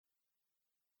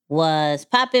Was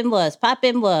poppin', was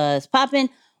poppin', was poppin'.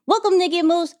 Welcome, Nikki and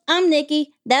Moose. I'm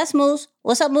Nikki. That's Moose.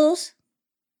 What's up, Moose?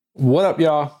 What up,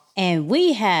 y'all? And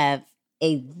we have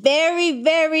a very,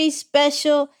 very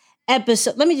special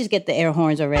episode. Let me just get the air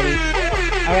horns already.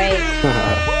 All right.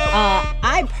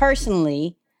 I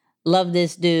personally love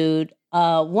this dude.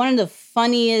 One of the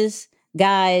funniest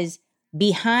guys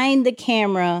behind the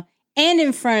camera and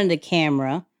in front of the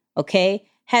camera, okay,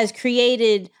 has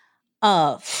created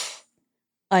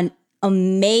an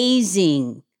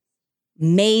amazing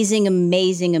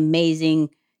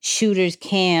shooters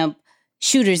camp,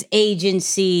 shooters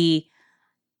agency.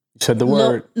 Said the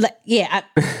word.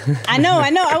 I know.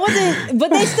 I wasn't,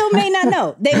 but they still may not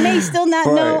know. They may still not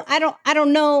know. I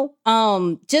don't know.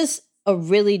 Just a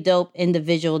really dope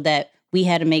individual that we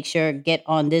had to make sure get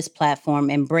on this platform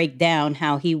and break down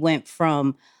how he went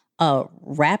from a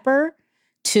rapper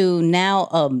to now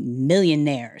a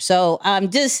millionaire. So we're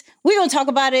going to talk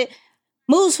about it.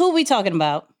 Moose, who we talking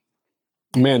about?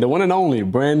 Man, the one and only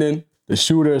Brandon, the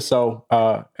shooter. So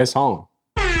it's on.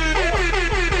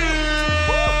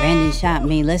 Brandon shot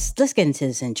me. Let's get into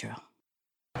this intro.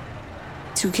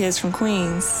 2 kids from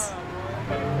Queens,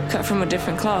 cut from a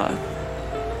different cloth.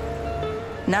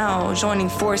 Now joining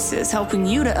forces, helping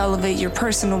you to elevate your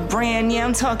personal brand. Yeah,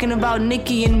 I'm talking about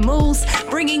Nikki and Moose,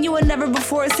 bringing you a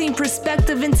never-before-seen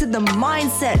perspective into the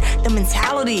mindset, the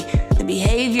mentality, the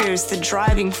behaviors, the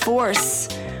driving force.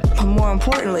 But more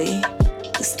importantly,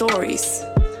 the stories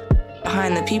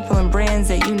behind the people and brands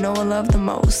that you know and love the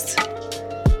most.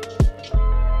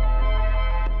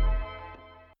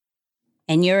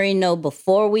 And you already know,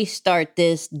 before we start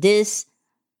this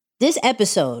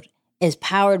episode is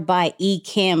powered by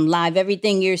Ecamm Live.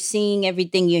 Everything you're seeing,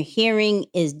 everything you're hearing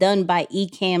is done by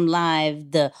Ecamm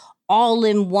Live, the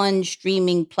all-in-one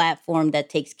streaming platform that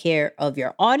takes care of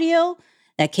your audio,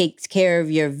 that takes care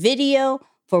of your video,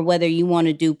 for whether you want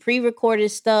to do pre-recorded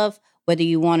stuff, whether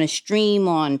you want to stream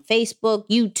on Facebook,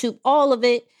 YouTube, all of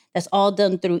it. That's all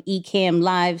done through Ecamm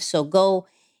Live. So go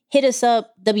hit us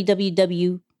up,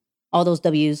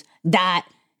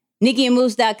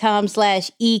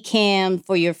 www.nickyandmoose.com/ecamm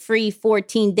for your free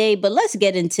 14-day. But let's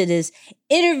get into this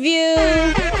interview.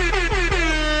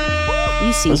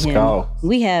 You see Let's him. Go.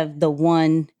 We have the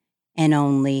one and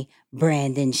only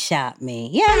Brandon Shot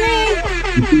Me. You know what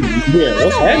I mean? Yeah,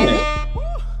 what's happening?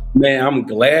 Man, I'm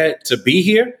glad to be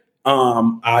here.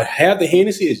 I have the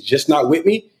Hennessy. It's just not with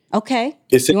me. Okay.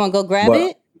 You want to go grab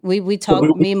it? We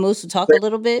talk. Me and Moose will talk a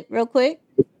little bit real quick.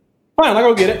 Fine, I'll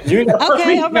go get it. You ain't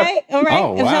Okay, all right.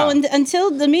 Oh, wow. So until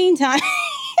the meantime,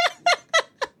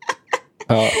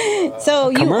 so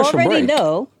you already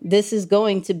know this is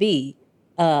going to be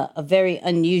a very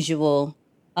unusual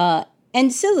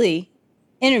and silly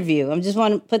interview. I just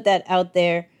want to put that out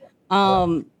there.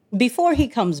 Before he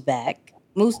comes back,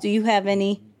 Moose, do you have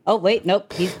any? Oh wait,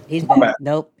 nope, he's back.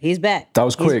 Nope, he's back. That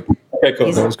was quick. Okay,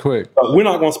 cool. That was quick. We're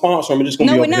not going to sponsor him. We're just going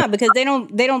to No, we're not, because they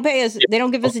don't pay us. They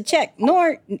don't give us a check,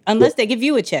 nor unless they give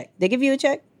you a check. They give you a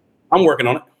check. I'm working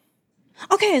on it.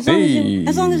 Okay, as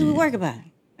long as we work about it.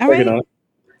 All right. On it.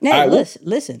 Now,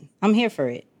 listen. I'm here for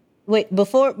it. Wait,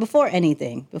 before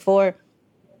anything, because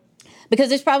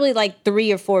there's probably like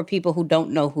 3 or 4 people who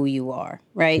don't know who you are,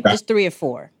 right? Okay. Just 3 or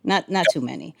 4, not too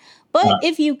many. But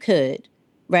if you could,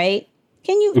 right?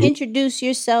 Can you introduce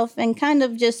yourself and kind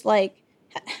of just like,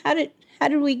 how did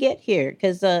we get here?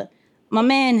 Because my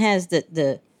man has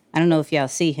the I don't know if y'all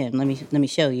see him. Let me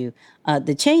show you.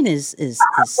 The chain is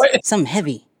some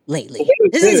heavy lately.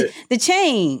 The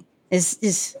chain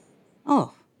is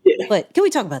But can we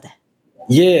talk about that?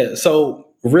 Yeah. So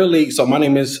my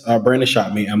name is Brandon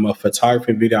Shot Me. I'm a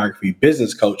photography and videography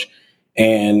business coach,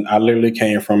 and I literally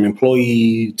came from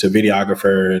employee to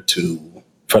videographer to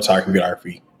photography and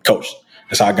videography coach.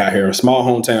 That's how I got here. A small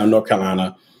hometown, North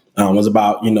Carolina. Was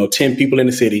about 10 people in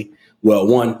the city. Well,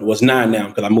 one was 9 now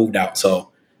because I moved out. So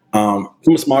from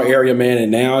a small area, man,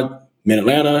 and now I'm in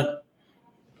Atlanta,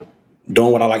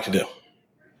 doing what I like to do.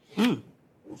 Doing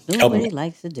what he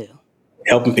likes to do.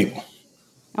 Helping people.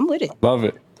 I'm with it. Love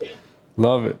it.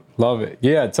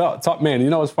 Yeah, talk, man. You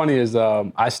know what's funny is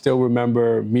I still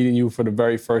remember meeting you for the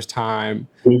very first time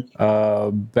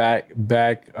back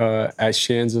at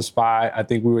Shanza Spy. I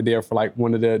think we were there for like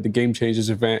one of the Game Changers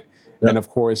event. And of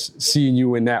course, seeing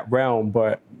you in that realm.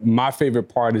 But my favorite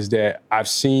part is that I've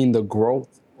seen the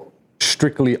growth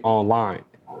strictly online.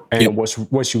 And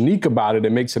what's unique about it,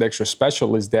 and makes it extra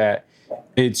special, is that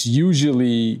it's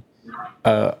usually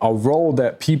a role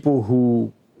that people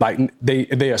who like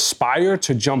they aspire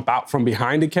to jump out from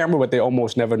behind the camera, but they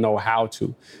almost never know how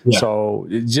to. Yeah. So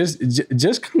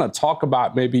just kind of talk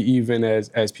about maybe even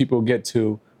as people get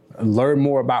to learn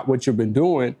more about what you've been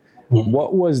doing.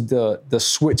 What was the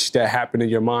switch that happened in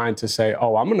your mind to say,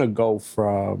 oh, I'm going to go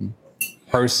from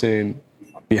person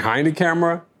behind the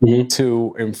camera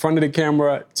to in front of the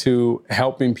camera to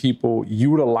helping people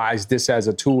utilize this as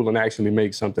a tool and actually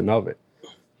make something of it?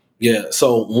 Yeah.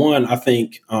 So one, I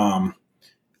think,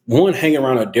 hanging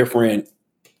around a different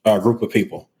group of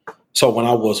people. So when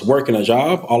I was working a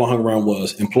job, all I hung around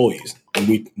was employees.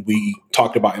 And we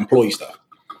talked about employee stuff,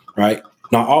 right?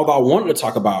 Now, although I wanted to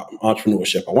talk about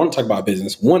entrepreneurship, I wanted to talk about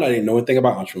business. One, I didn't know anything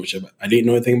about entrepreneurship. I didn't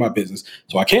know anything about business.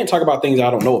 So I can't talk about things I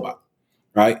don't know about,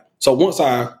 right? So once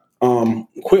I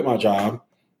quit my job,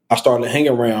 I started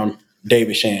hanging around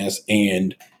David Shands,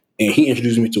 and he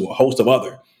introduced me to a host of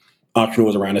other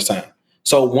entrepreneurs around this time.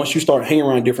 So once you start hanging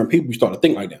around different people, you start to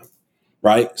think like them,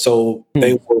 right? So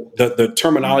the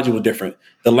terminology was different.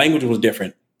 The language was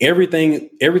different. Everything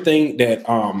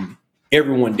that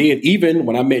everyone did, even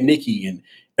when I met Nikki and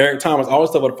Eric Thomas, all this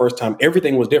stuff for the first time,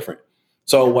 everything was different.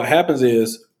 So what happens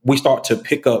is we start to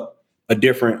pick up a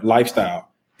different lifestyle,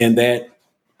 and that,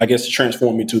 I guess,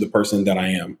 transformed me to the person that I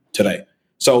am today.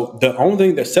 So the only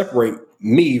thing that separates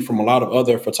me from a lot of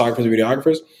other photographers and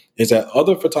videographers is that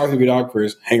other photographers and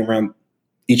videographers hang around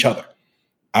each other.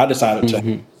 I decided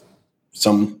to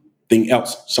something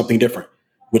else, something different,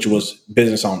 which was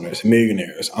business owners,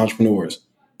 millionaires, entrepreneurs,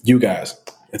 you guys,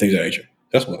 and things of that nature.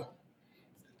 That's what.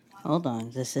 Hold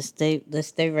on, let's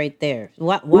stay right there.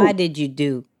 Why did you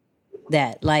do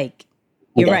that? Like,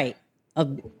 you're right.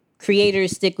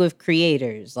 Creators stick with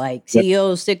creators. Like,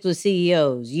 CEOs stick with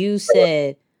CEOs. You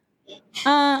said,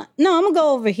 no, I'm gonna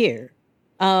go over here.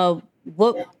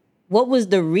 What was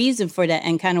the reason for that,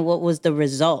 and kind of what was the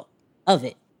result of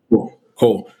it?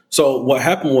 Cool. So what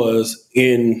happened was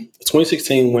in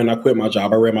 2016, when I quit my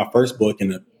job, I read my first book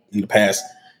in the past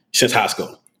since high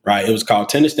school. Right. It was called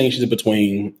 10 Distinctions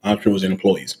Between Entrepreneurs and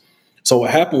Employees. So what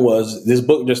happened was this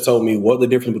book just told me what the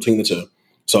difference between the two.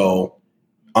 So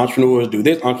entrepreneurs do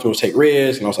this, entrepreneurs take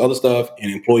risks and all this other stuff,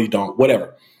 and employees don't,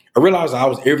 whatever. I realized I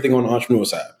was everything on the entrepreneur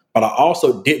side, but I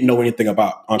also didn't know anything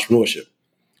about entrepreneurship.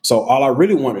 So all I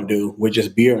really wanted to do was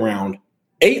just be around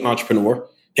an entrepreneur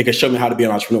that could show me how to be an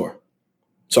entrepreneur.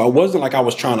 So it wasn't like I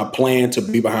was trying to plan to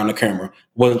be behind the camera.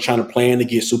 Wasn't trying to plan to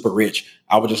get super rich.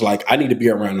 I was just like, I need to be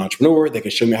around an entrepreneur that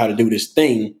can show me how to do this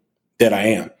thing that I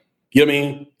am. You know what I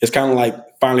mean? It's kind of like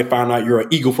finally finding out you're an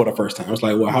eagle for the first time. It's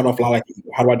like, well, how do I fly like eagle?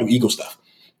 How do I do eagle stuff?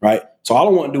 Right? So all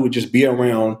I want to do is just be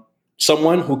around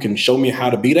someone who can show me how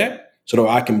to be that so that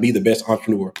I can be the best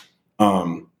entrepreneur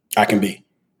I can be.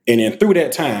 And then through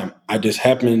that time, I just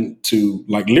happened to,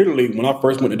 like, literally when I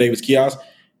first went to David's Kiosk,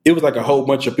 it was like a whole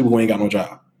bunch of people who ain't got no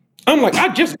job. I'm like, I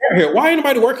just got here. Why ain't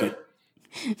anybody working?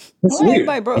 Why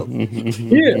everybody broke?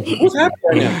 Yeah, what's happening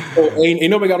right now? So ain't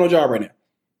nobody got no job right now.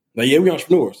 Like, yeah, we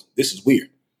entrepreneurs. This is weird.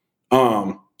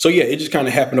 So yeah, it just kind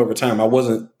of happened over time. I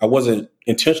wasn't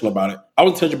intentional about it. I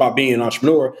was intentional about being an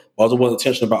entrepreneur, but I wasn't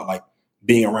intentional about like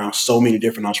being around so many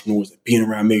different entrepreneurs, being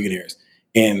around millionaires.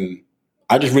 And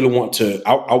I just really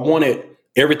I wanted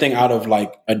everything out of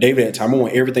like a David at the time. I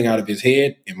want everything out of his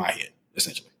head in my head,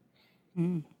 essentially.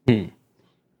 Mm-hmm.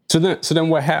 So then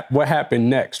what happened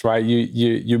next, right?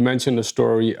 You mentioned the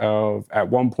story of at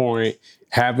one point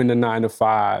having the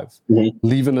 9-to-5,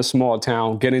 leaving a small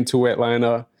town, getting to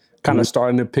Atlanta, kind of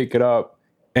starting to pick it up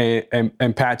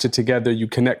and patch it together. You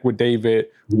connect with David.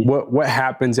 What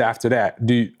happens after that?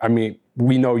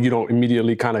 We know you don't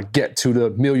immediately kind of get to the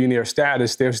millionaire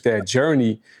status. There's that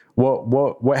journey.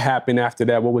 What happened after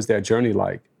that? What was that journey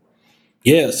like?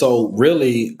 Yeah. So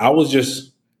really, I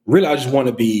just want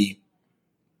to be.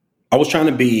 I really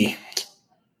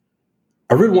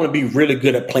want to be really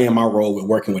good at playing my role with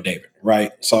working with David,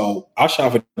 right? So I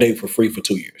shot for David for free for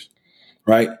 2 years,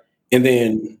 right? And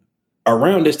then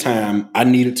around this time, I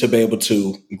needed to be able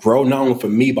to grow not only for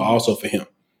me, but also for him,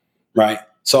 right?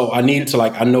 So I needed to,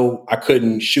 I know I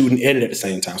couldn't shoot and edit at the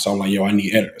same time. So I'm like, I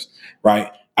need editors,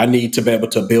 right? I need to be able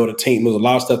to build a team. There's a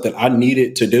lot of stuff that I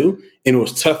needed to do, and it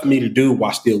was tough for me to do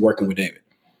while still working with David.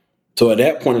 So at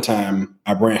that point in time,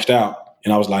 I branched out.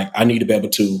 And I was like, I need to be able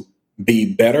to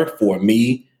be better for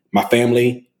me, my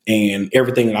family, and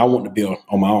everything that I want to build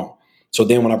on my own. So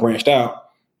then when I branched out,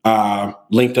 I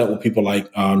linked up with people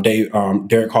like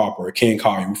Derek Harper, Ken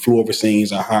Collier. We flew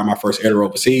overseas. I hired my first editor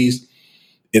overseas.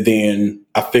 And then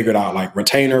I figured out like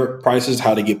retainer prices,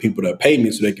 how to get people to pay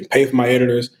me so they can pay for my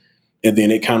editors. And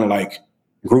then it kind of like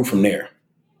grew from there.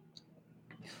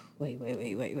 Wait.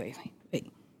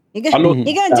 You're going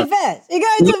too fast. A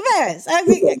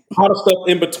lot of stuff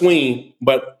in between,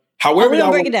 but however we're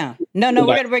gonna break it down. No,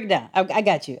 we're gonna break it down. I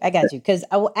got you. Because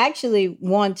I will actually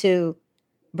want to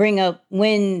bring up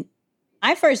when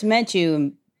I first met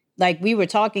you like we were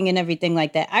talking and everything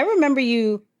like that, I remember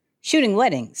you shooting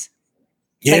weddings.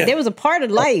 Yeah. Like there was a part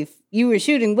of life you were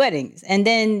shooting weddings, and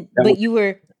then but you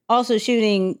were also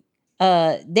shooting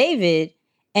David.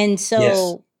 And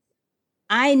so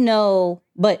I know,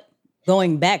 but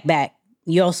going back,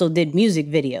 you also did music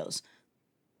videos.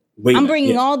 I'm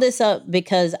bringing all this up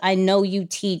because I know you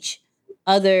teach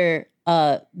other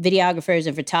videographers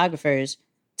and photographers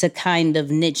to kind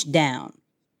of niche down.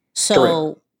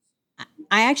 So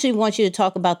I actually want you to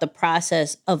talk about the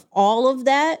process of all of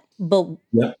that, but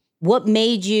what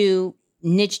made you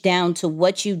niche down to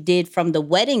what you did from the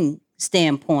wedding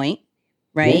standpoint,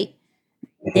 right?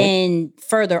 Then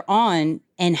further on,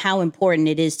 and how important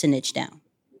it is to niche down.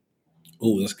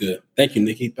 Oh, that's good. Thank you,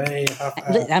 Nikki. Bang,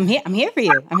 I'm here for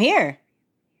you. I'm here.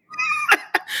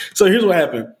 So here's what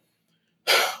happened.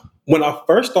 When I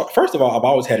first of all, I've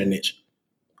always had a niche.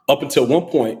 Up until one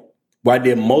point where I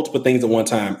did multiple things at one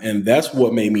time. And that's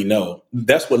what made me know.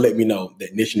 That's what let me know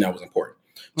that niching now was important.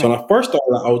 So when I first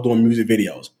started, I was doing music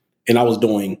videos. And I was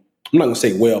doing, I'm not going to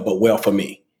say well for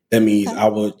me. That means I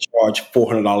would charge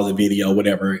 $400 a video,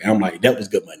 whatever. And I'm like, that was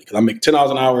good money. Because I make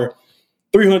 $10 an hour,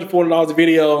 $300-$400 a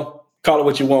video. Call it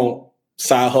what you want.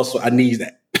 Side hustle. I need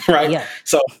that. Right? Yeah.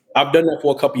 So I've done that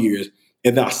for a couple of years.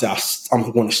 And then I said,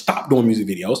 I'm going to stop doing music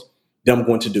videos. Then I'm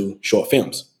going to do short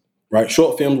films. Right?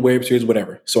 Short films, web series,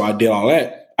 whatever. So I did all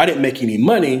that. I didn't make any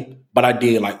money, but I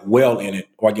did like well in it.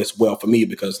 Or I guess well for me,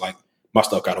 because like my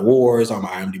stuff got awards. I'm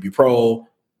an IMDb Pro.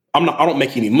 I don't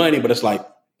make any money, but it's like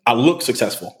I look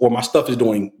successful, or my stuff is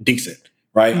doing decent,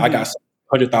 right? I got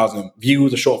 100,000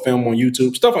 views, a short film on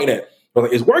YouTube, stuff like that. But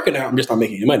like, it's working out. I'm just not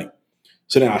making any money.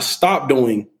 So then I stopped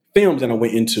doing films and I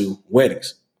went into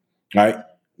weddings, right?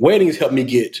 Weddings helped me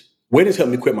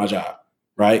quit my job,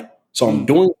 right? So I'm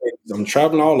doing weddings, I'm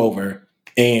traveling all over,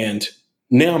 and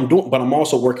now but I'm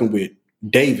also working with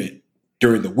David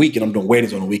during the week, and I'm doing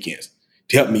weddings on the weekends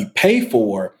to help me pay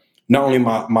for not only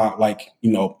my like,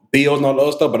 bills and all the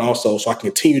other stuff, but also so I can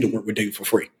continue to work with David for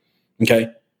free. Okay.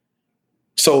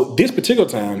 So this particular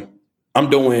time I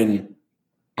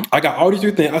got all these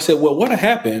three things. I said, well, what'll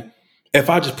happen if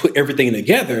I just put everything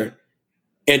together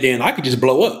and then I could just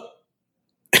blow up?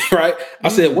 Right. I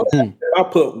said, what if I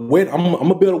put I'm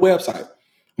gonna build a website.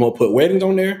 I'm gonna put weddings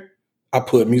on there. I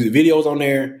put music videos on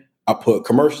there. I put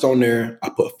commercials on there. I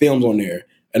put films on there.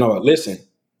 And I'm like, listen,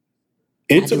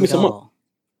 it took me some money.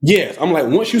 Yes. I'm like,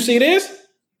 once you see this,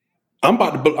 I'm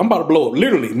about to blow up,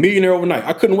 literally millionaire overnight.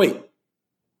 I couldn't wait.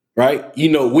 Right.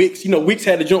 Wix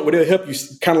had a joint where they'll help you,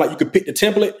 kind of like you could pick the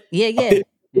template. Yeah.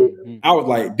 I was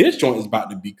like, this joint is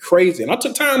about to be crazy. And I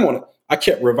took time on it. I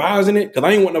kept revising it because I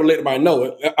didn't want to let anybody know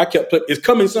it. I kept it's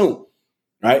coming soon.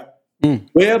 Right.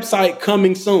 Website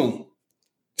coming soon.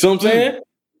 See what I'm saying?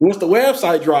 Once the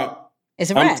website drop,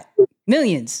 it's a wrap.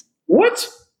 Millions. What?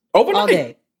 Overnight. All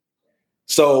day.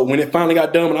 So when it finally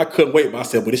got done, and I couldn't wait, but I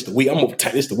said, "But it's the week. I'm over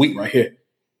tight. It's the week right here.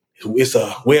 It's a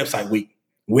website week,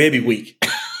 Webby week,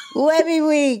 Webby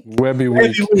week, Webby week,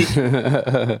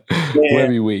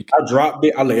 Webby week." I dropped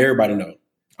it. I let everybody know.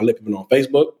 I let people know on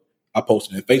Facebook. I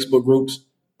posted in Facebook groups.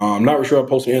 I'm not really sure I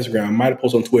posted on Instagram. I might have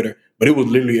posted on Twitter, but it was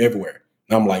literally everywhere.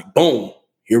 And I'm like, boom,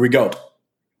 here we go.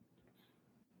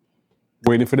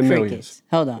 Waiting for the crickets. Millions.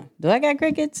 Hold on. Do I got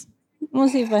crickets? I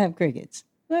want to see if I have crickets.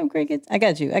 Do I have crickets? I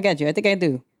got you. I think I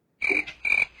do.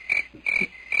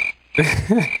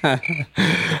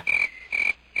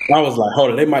 I was like,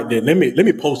 hold on, they might did. Let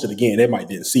me post it again. They might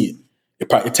didn't see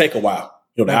it. It take a while.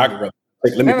 The algorithm.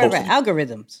 Let me post it.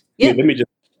 Algorithms. Yeah. Let me just.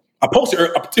 I posted.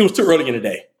 It was too early in the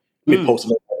day. Let me post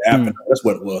it after. That's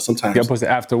what it was. Sometimes you got to post it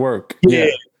after work.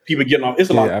 Yeah. People getting off. It's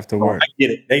a lot after work. I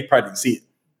get it. They probably didn't see it.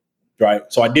 Right.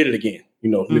 So I did it again.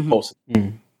 Let me post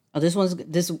it. Oh, this one's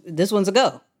a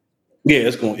go. Yeah,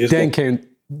 it's going. Then came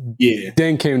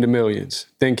the millions.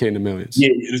 Yeah.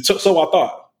 So I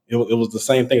thought it was the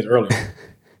same thing as earlier.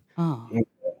 Oh. Okay.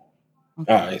 All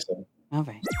right. So all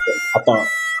right. I thought.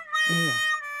 Yeah.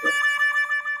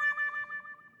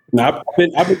 Now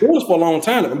I've been doing this for a long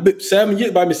time. I'm 7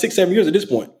 years, about 6-7 years at this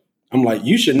point. I'm like,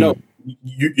 you should know.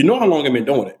 You know how long I've been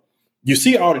doing it. You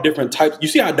see all the different types. You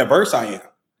see how diverse I am.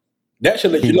 That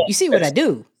should let you know. You see what I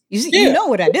do. You know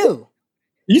what I do.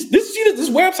 This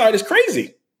website is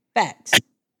crazy. Facts.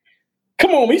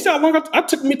 Come on, man. You see how long it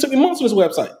took me months on this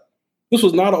website. This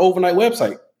was not an overnight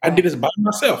website. I did this by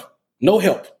myself. No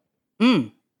help.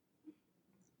 It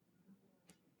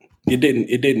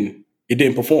didn't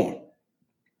perform.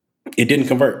 It didn't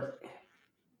convert.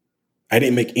 I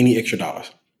didn't make any extra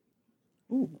dollars.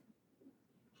 Ooh.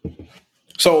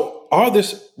 So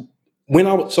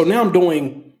now I'm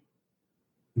doing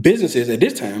businesses at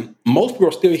this time. Most people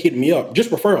are still hitting me up, just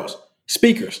referrals,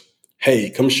 speakers. hey,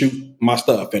 come shoot my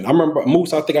stuff. And I remember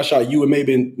Moose, I think I shot you and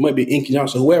maybe Inky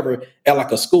Johnson, whoever, at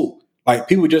like a school. Like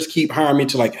people just keep hiring me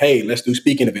to like, hey, let's do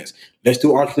speaking events. Let's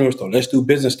do entrepreneur stuff. Let's do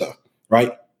business stuff,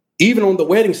 right? Even on the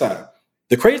wedding side.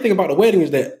 The crazy thing about the wedding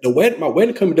is that my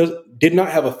wedding company did not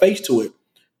have a face to it.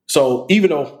 So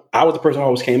even though I was the person who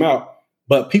always came out,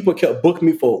 but people kept booking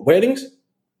me for weddings,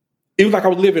 it was like I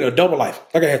was living a double life.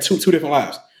 Like I had two different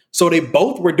lives. So they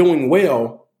both were doing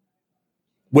well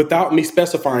without me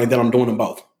specifying that I'm doing them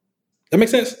both. That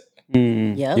makes sense?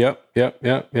 Yep.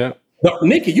 Now,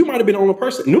 Nikki, you might have been the only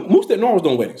person. Moose didn't know I was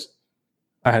doing weddings.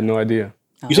 I had no idea.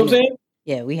 You see what I'm saying?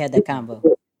 Yeah, we had that combo.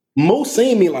 Moose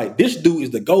seen me like, this dude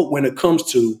is the GOAT when it comes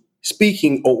to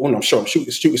speaking, or when I'm sure I'm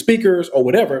shooting speakers or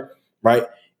whatever, right?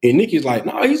 And Nikki's like,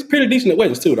 no, he's pretty decent at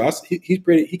weddings too. He's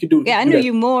pretty, he can do it. Yeah, I knew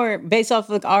you more based off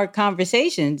of our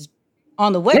conversations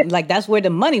on the wedding. Like that's where the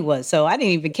money was. So I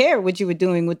didn't even care what you were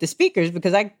doing with the speakers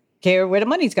because I care where the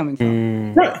money's coming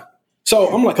from. Right. So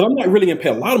I'm like, 'cause I'm not really gonna pay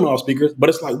a lot of money on speakers, but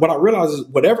it's like what I realized is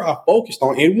whatever I focused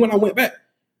on, and when I went back,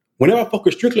 whenever I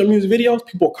focused strictly on music videos,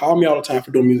 people call me all the time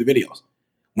for doing music videos.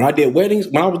 When I did weddings,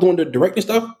 when I was doing the directing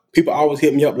stuff, people always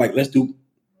hit me up like, let's do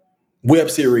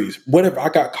web series, whatever. I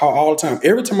got called all the time.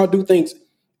 Every time I do things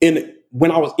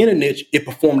when I was in a niche, it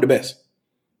performed the best.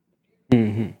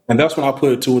 And that's when I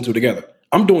put two and two together.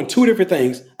 I'm doing two different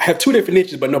things. I have two different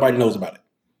niches, but nobody knows about it.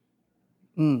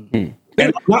 And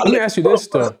Let me ask you this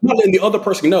stuff. I'm not letting the other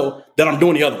person know that I'm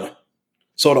doing the other one.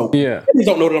 So weddings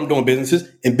don't know that I'm doing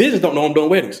businesses, and business don't know I'm doing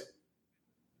weddings.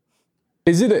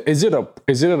 Is it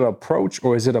an approach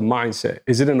or is it a mindset?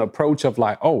 Is it an approach of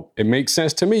like, oh, it makes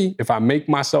sense to me. If I make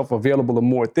myself available to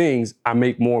more things, I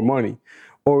make more money.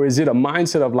 Or is it a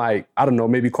mindset of like, I don't know,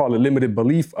 maybe call it limited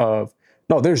belief of,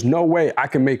 no, there's no way I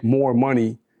can make more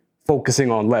money focusing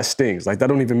on less things. Like that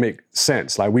don't even make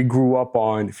sense. Like we grew up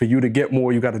on, for you to get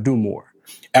more, you got to do more.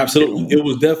 Absolutely. It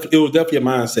was definitely a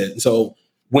mindset. So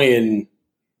when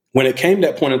it came to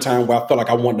that point in time where I felt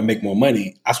like I wanted to make more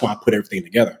money, that's when I put everything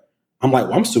together. I'm like,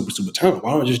 well, I'm super, super talented.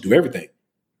 Why don't I just do everything?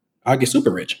 I'll get super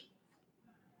rich.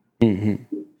 Find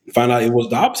out it was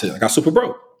the opposite. I got super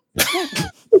broke.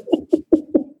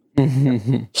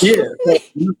 Yeah.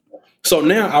 So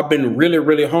now I've been really,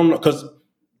 really home because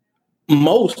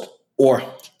most, or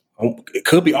it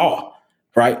could be all,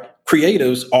 right?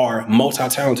 Creatives are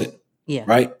multi-talented. Yeah.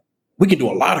 Right? We can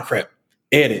do a lot of crap.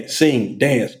 Edit, sing,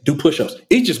 dance, do push-ups.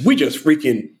 We just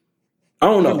freaking, I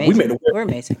don't know. We made it work. We're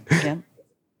amazing. Yeah.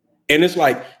 And it's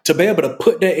like, to be able to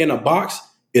put that in a box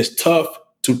is tough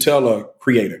to tell a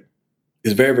creator.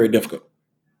 It's very, very difficult.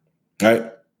 Right?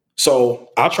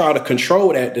 So I try to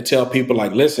control that to tell people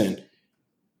like, listen,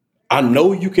 I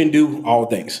know you can do all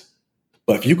things,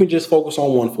 but if you can just focus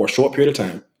on one for a short period of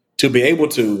time to be able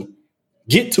to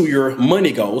get to your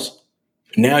money goals,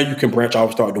 now you can branch off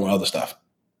and start doing other stuff.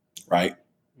 Right?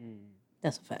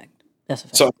 That's a fact.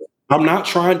 So I'm not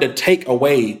trying to take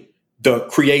away the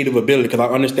creative ability because I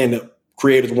understand that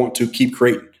creators want to keep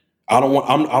creating. I don't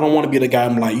want to be the guy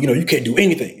I'm like, you can't do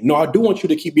anything. No, I do want you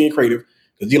to keep being creative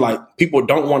because you're like, people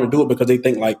don't want to do it because they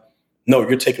think like, no,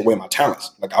 you're taking away my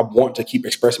talents. Like I want to keep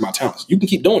expressing my talents. You can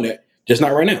keep doing that, just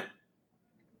not right now.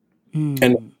 And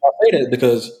I say that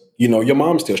because, your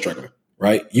mom's still struggling,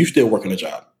 right? You still working a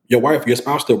job. Your wife, your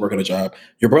spouse still working a job.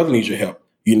 Your brother needs your help.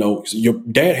 Your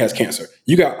dad has cancer.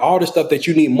 You got all the stuff that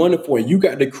you need money for. And you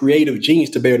got the creative genius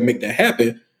to be able to make that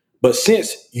happen. But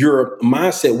since your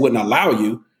mindset wouldn't allow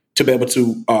you to be able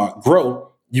to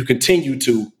grow, you continue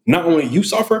to not only you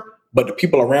suffer, but the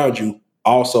people around you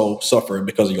also suffer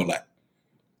because of your lack.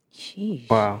 Jeez.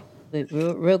 Wow. Wait,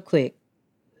 real quick.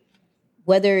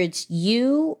 Whether it's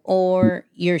you or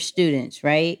your students,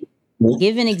 right?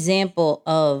 Give an example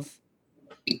of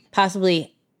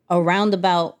possibly a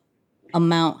roundabout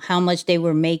amount, how much they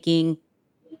were making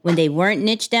when they weren't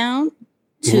niche down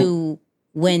to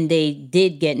when they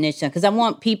did get niche down. Because I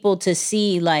want people to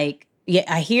see, like, yeah,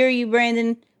 I hear you,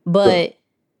 Brandon, but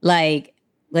like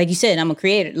you said, I'm a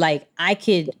creator. Like I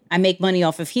make money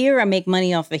off of here. I make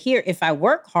money off of here. If I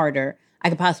work harder, I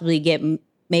could possibly get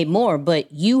made more.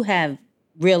 But you have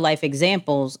real life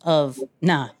examples of,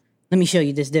 let me show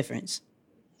you this difference.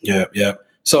 Yeah.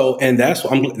 So, and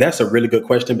that's a really good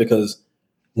question because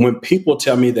when people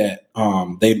tell me that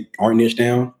they aren't niche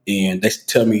down and they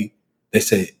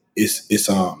say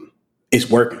it's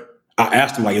working. I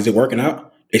asked them like, is it working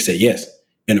out? They say yes.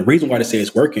 And the reason why they say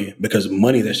it's working because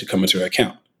money that should come into their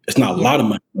account. It's not a lot of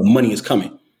money, but money is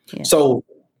coming. Yeah. So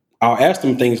I'll ask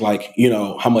them things like,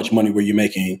 how much money were you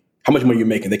making? How much money you're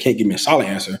making? They can't give me a solid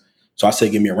answer. So I say,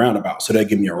 give me a roundabout. So they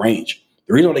give me a range.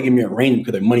 The reason why they give me a range is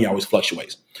because their money always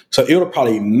fluctuates. So it'll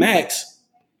probably max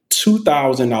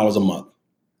 $2,000 a month.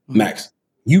 max.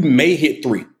 You may hit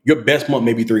 3. Your best month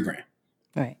may be $3,000.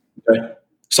 Right. Okay.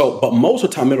 So, but most of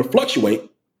the time it'll fluctuate.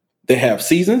 They have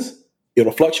seasons.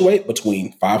 It'll fluctuate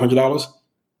between $500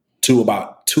 to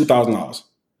about $2,000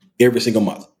 every single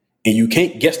month. And you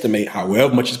can't guesstimate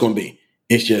however much it's going to be.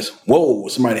 It's just, whoa,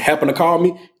 somebody happened to call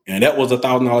me and that was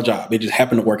 $1,000 job. It just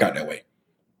happened to work out that way.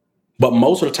 But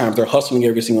most of the times they're hustling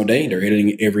every single day. They're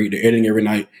editing every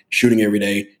night, shooting every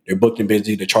day. They're booked and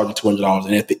busy. They're charging $200.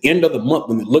 And at the end of the month,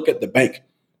 when they look at the bank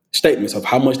statements of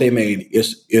how much they made,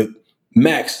 it's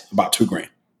max about $2,000.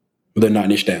 But they're not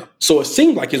niched down. So it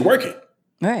seems like it's working.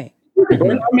 Right. I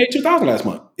made $2,000 last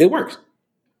month. It works.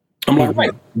 I'm like,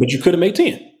 right, but you could have made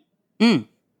 10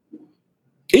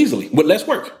 easily with less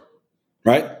work,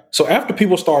 right? So after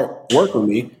people start working with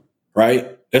me,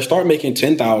 right, they start making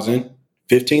 $10,000,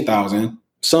 $15,000,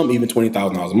 some even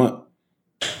 $20,000 a month.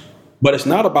 But it's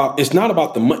not about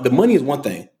the money. The money is one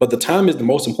thing, but the time is the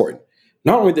most important.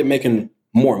 Not only are they making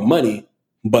more money,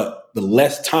 but the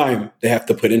less time they have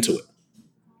to put into it.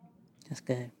 That's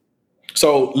good.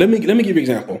 So let me give you an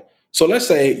example. So let's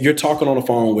say you're talking on the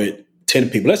phone with 10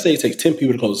 people. Let's say it takes 10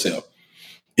 people to close a sale.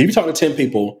 If you talk to 10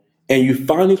 people and you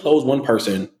finally close one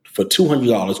person for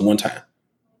 $200 one time,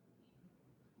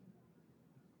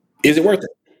 is it worth it?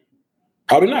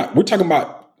 Probably not. We're talking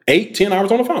about 8-10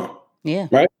 hours on the phone. Yeah.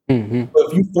 Right? Mm-hmm. But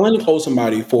if you finally close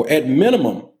somebody for at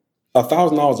minimum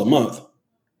 $1,000 a month,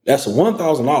 that's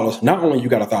 $1,000. Not only you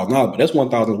got $1,000, but that's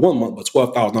 $1,000 one month, but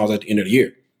 $12,000 at the end of the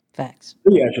year. Facts.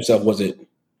 Then you ask yourself, was it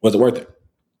worth it?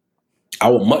 I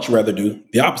would much rather do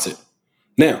the opposite.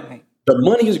 Now, the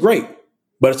money is great,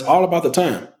 but it's all about the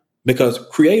time because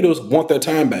creators want their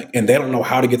time back and they don't know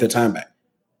how to get their time back.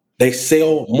 They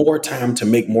sell more time to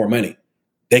make more money.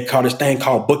 They call this thing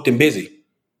called booked and busy.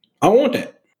 I don't want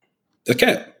that. That's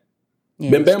cat.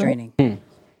 Yeah, it's draining.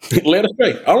 Let us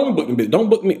straight. I don't book and busy. Don't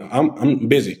book me. I'm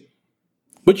busy.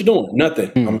 What you doing?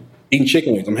 Nothing. I'm eating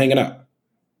chicken wings. I'm hanging out.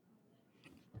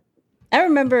 I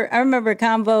remember a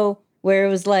convo where it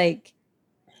was like,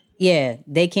 yeah,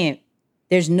 they can't.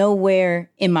 There's nowhere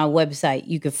in my website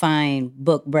you could find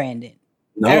book Brandon.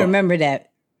 No. I remember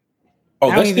that.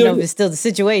 I don't even know if it's still the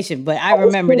situation, but I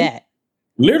remember that.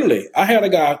 Literally, I had a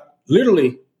guy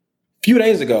a few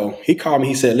days ago. He called me.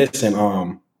 He said, listen,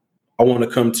 I want to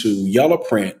come to Yellow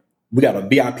Print. We got a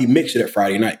VIP mixer that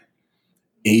Friday night.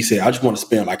 And he said, I just want to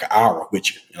spend like an hour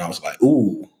with you. And I was like,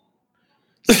 ooh.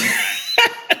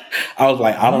 I was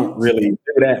like, I don't really do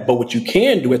that. But what you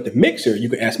can do at the mixer, you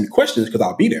can ask me questions because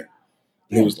I'll be there.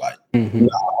 And he was like, no,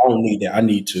 I don't need that. I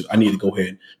need to go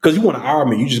ahead. Because you want to hire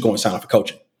me, you just go and sign up for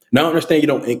coaching. Now I understand you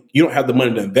don't have the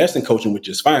money to invest in coaching, which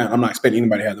is fine. I'm not expecting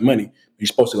anybody to have the money. You're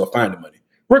supposed to go find the money.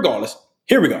 Regardless,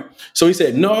 here we go. So he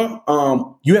said,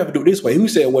 no, you have to do it this way. He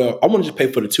said, well, I want to just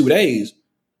pay for the 2 days.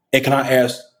 And can I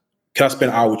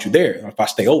spend an hour with you there if I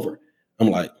stay over? I'm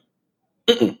like,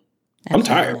 I'm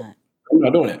tired. I'm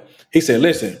not doing that. He said,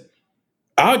 listen,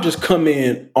 I'll just come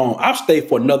in I'll stay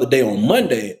for another day on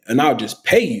Monday and I'll just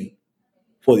pay you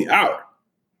for the hour.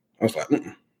 I was like,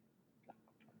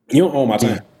 you don't own my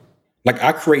time. Like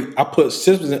I put a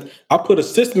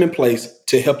system in place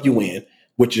to help you win,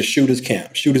 which is Shooters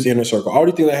Camp, Shooters Inner Circle, all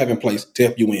these things I have in place to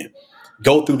help you win.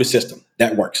 Go through the system.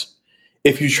 That works.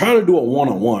 If you're trying to do a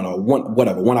one-on-one or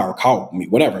 1 hour call with me,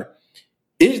 whatever,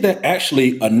 is that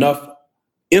actually enough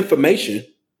information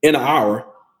in an hour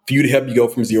for you to help you go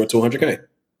from 0 to 100K?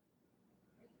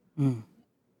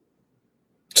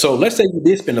 So let's say you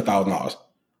did spend $1,000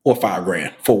 or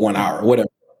 $5,000 for 1 hour or whatever.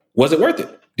 Was it worth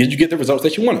it? Did you get the results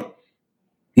that you wanted?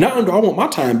 Not only do I want my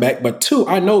time back, but 2,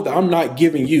 I know that I'm not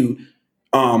giving you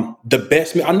the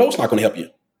best. I know it's not going to help you.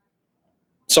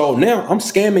 So now I'm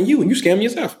scamming you and you scamming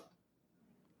yourself.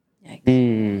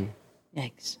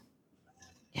 Yikes.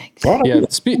 Yeah, yeah,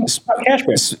 that's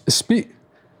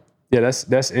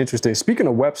interesting. Speaking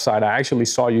of website, I actually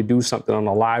saw you do something on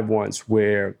a live once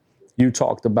where you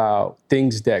talked about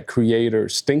things that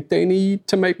creators think they need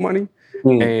to make money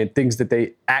and things that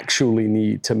they actually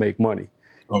need to make money.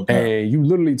 Okay. And you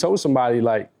literally told somebody,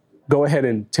 like, go ahead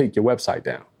and take your website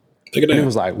down. Take it down. And it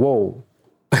was like, whoa,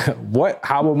 what?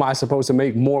 How am I supposed to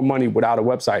make more money without a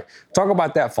website? Talk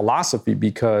about that philosophy,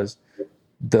 because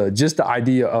the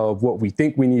idea of what we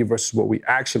think we need versus what we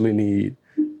actually need,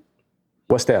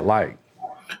 what's that like?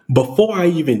 Before I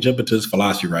even jump into this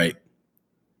philosophy, right?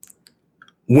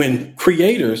 When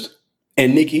creators,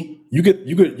 and Nikki, you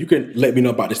can let me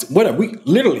know about this. Whatever, we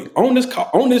literally on this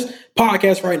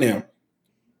podcast right now.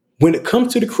 When it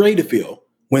comes to the creative field,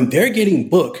 when they're getting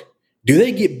booked, do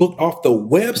they get booked off the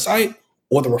website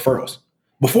or the referrals?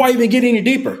 Before I even get any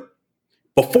deeper,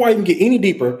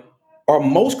 are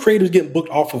most creators getting booked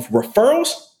off of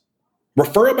referrals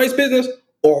referral-based business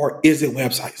or is it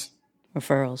websites?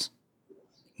 Referrals.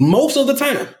 Most of the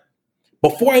time,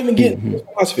 before I even get into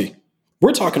philosophy,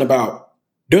 we're talking about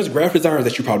there's graphic designers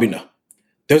that you probably know.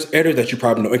 There's editors that you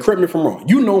probably know. And correct me if I'm wrong.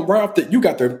 You know right off you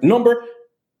got their number.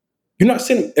 You're not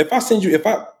sending,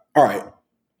 all right,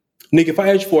 Nick, if I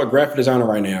ask you for a graphic designer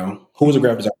right now, who is a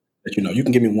graphic designer that you know? You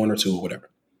can give me one or two or whatever.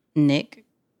 Nick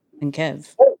and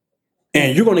Kev.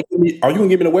 And are you going to give me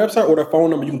the website or their phone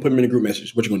number? You can put them in a group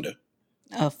message. What you going to do?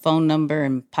 A phone number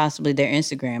and possibly their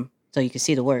Instagram so you can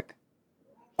see the work.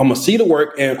 I'm going to see the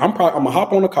work and I'm going to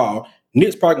hop on a call.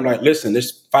 Nick's probably like, listen,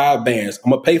 there's 5 bands.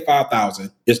 I'm going to pay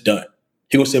 $5,000. It's done.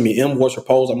 He going to send me an invoice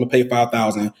proposal. I'm going to pay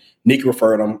 $5,000. Nick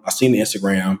referred him. I seen the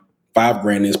Instagram,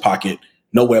 $5,000 in his pocket.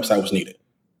 No website was needed.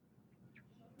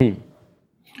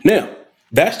 Now,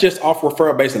 that's just off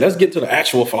referral basis. Let's get to the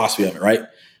actual philosophy of it, right?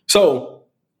 So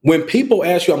when people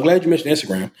ask you, I'm glad you mentioned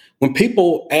Instagram. When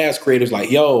people ask creators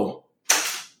like, yo,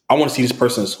 I want to see this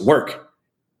person's work,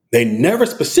 they never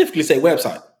specifically say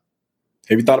website.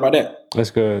 Have you thought about that?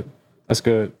 That's good. That's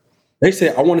good. They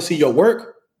say, I want to see your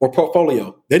work or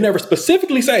portfolio. They never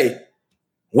specifically say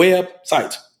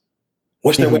website.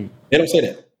 What's their web? They don't say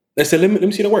that. They say, let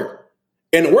me see the work.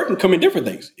 And the work can come in different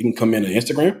things. It can come in an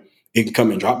Instagram. It can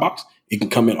come in Dropbox. It can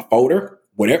come in a folder,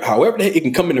 whatever. However, it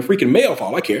can come in a freaking mail for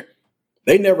all I care.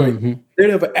 They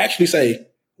never actually say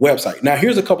website. Now,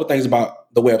 here's a couple of things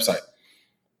about the website.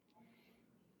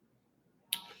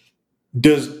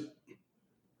 When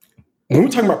we're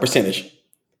talking about percentage,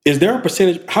 is there a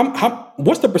percentage?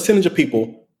 What's the percentage of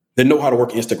people that know how to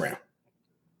work Instagram?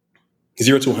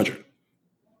 0 to 100.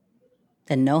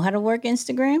 That know how to work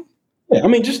Instagram? Yeah, I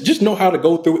mean, just know how to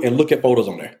go through and look at photos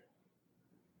on there.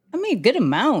 I mean, a good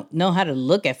amount know how to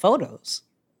look at photos.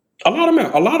 A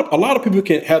lot of people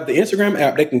can have the Instagram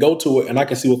app. They can go to it, and I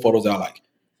can see what photos I like.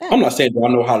 Yeah. I'm not saying that I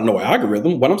know how to know an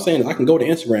algorithm. What I'm saying is I can go to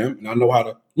Instagram and I know how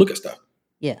to look at stuff.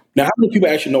 Yeah. Now, how many people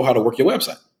actually know how to work your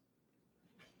website?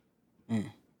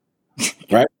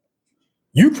 Right?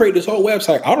 You create this whole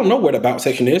website. I don't know where the about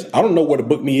section is. I don't know where the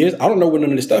book me is. I don't know where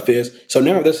none of this stuff is. So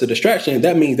now if that's a distraction.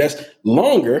 That means that's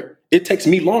longer. It takes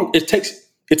me long. It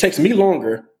takes me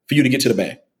longer for you to get to the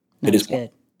bag. That's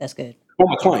good. That's good.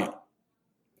 I'm a client.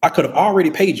 I could have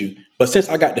already paid you, but since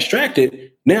I got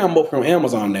distracted, now I'm over on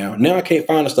Amazon. Now I can't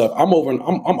find the stuff. I'm all in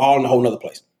a whole nother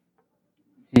place.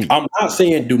 I'm not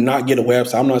saying do not get a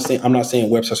website. I'm not saying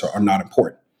websites are not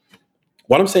important.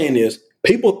 What I'm saying is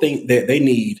people think that they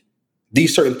need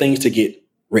these certain things to get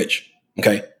rich,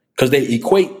 okay? Because they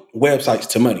equate websites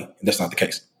to money. That's not the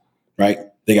case, right?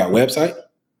 They got a website,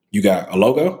 you got a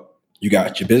logo, you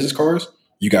got your business cards,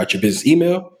 you got your business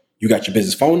email, you got your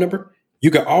business phone number,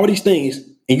 you got all these things,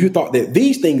 and you thought that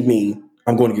these things mean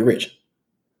I'm going to get rich.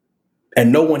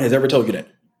 And no one has ever told you that.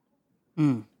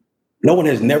 No one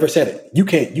has never said it. You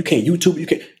can't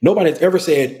YouTube, nobody has ever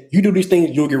said, you do these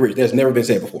things, you'll get rich. That's never been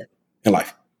said before in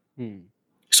life.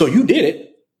 So you did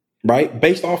it, right?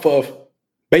 Based off of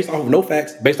no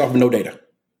facts, based off of no data.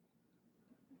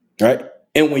 Right?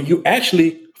 And when you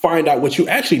actually find out what you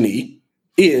actually need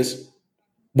is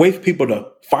way for people to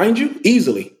find you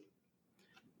easily,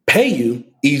 pay you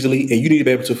easily, and you need to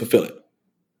be able to fulfill it.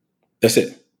 That's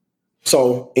it.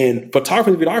 So in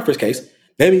photography and videographer's case,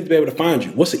 they need to be able to find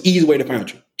you. What's the easy way to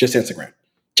find you? Just Instagram.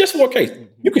 Just for a case.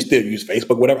 You can still use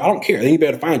Facebook, whatever. I don't care. They need to be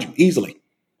able to find you easily.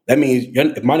 That means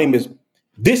if my name is,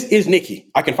 this is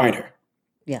Nikki, I can find her.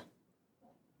 Yeah.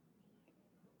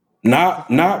 Not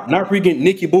freaking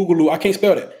Nikki Boogaloo. I can't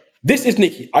spell that. This is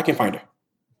Nikki. I can find her.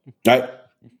 Right?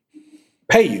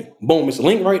 Pay you. Boom. It's a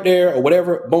link right there or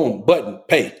whatever. Boom. Button.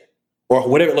 Pay. Or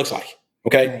whatever it looks like.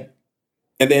 Okay? Right.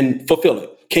 And then fulfill it.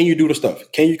 Can you do the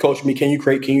stuff? Can you coach me? Can you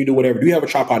create? Can you do whatever? Do you have a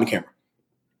tripod and camera?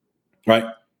 Right?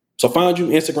 So find you,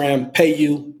 Instagram, pay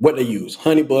you, what they use.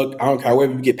 Honeybook, I don't care,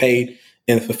 however you get paid,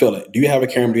 and fulfill it. Do you have a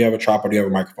camera? Do you have a tripod? Do you have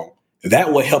a microphone?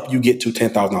 That will help you get to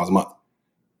 $10,000 a month.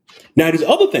 Now, these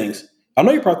other things, I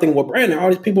know you're probably thinking, well, Brandon, all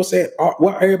these people said,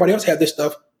 well, everybody else had this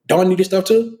stuff. Don't I need this stuff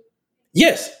too?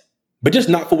 Yes, but just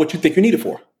not for what you think you need it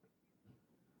for.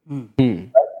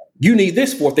 You need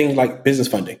this for things like business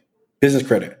funding, business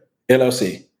credit,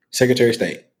 LLC, Secretary of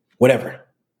State, whatever.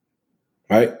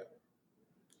 Right?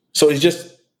 So it's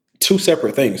just two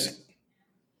separate things.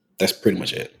 That's pretty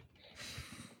much it.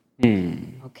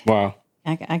 Okay. Wow.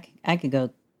 I could go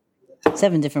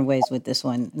 7 different ways with this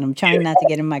one, and I'm trying not to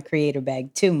get in my creator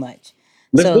bag too much.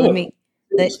 I'm gonna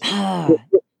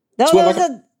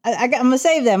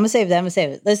save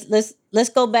that. Let's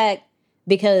go back,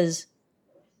 because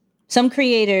some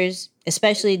creators,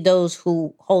 especially those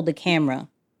who hold the camera,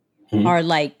 are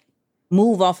like,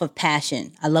 move off of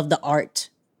passion. I love the art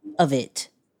of it.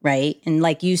 right? And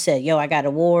like you said, I got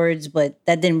awards, but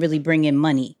that didn't really bring in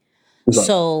money. Exactly.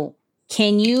 So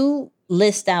can you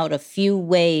list out a few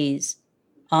ways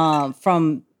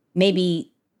from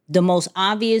maybe the most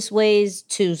obvious ways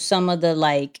to some of the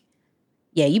like,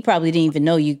 you probably didn't even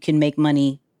know you can make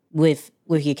money with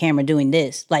your camera doing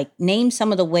this. Like, name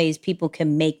some of the ways people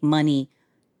can make money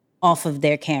off of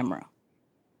their camera.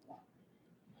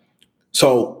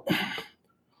 So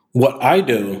what I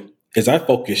do is I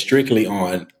focus strictly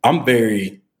on, I'm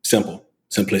very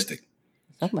simplistic.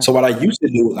 So what I used to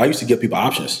do, I used to give people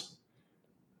options.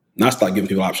 Now I start giving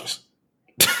people options.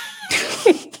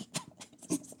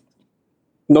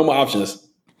 No more options.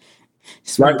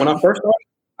 Right? When I first started,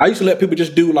 I used to let people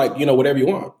just do like, whatever you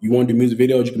want. You want to do music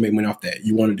videos, you can make money off that.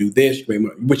 You want to do this, you can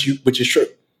make money, which is true.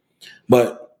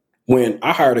 But when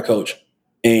I hired a coach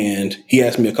and he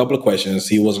asked me a couple of questions,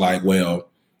 he was like, well,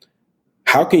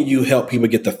 how can you help people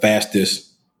get the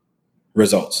fastest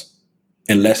results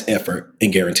and less effort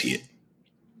and guarantee it?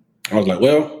 I was like,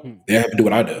 well, they have to do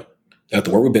what I do. They have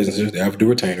to work with businesses. They have to do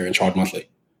retainer and charge monthly.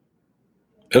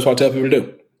 That's what I tell people to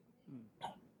do.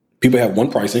 People have one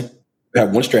pricing. They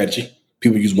have one strategy.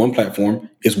 People use one platform.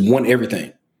 It's one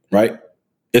everything, right?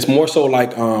 It's more so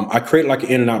like I create like an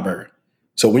In-N-Out burger.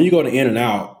 So when you go to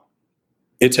In-N-Out,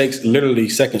 it takes literally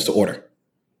seconds to order.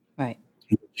 Right.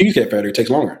 Cheesecake Factory, it takes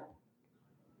longer.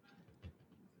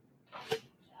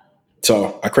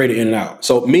 So I created In-N-Out.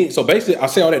 So basically, I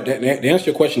say all that. The answer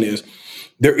to your question is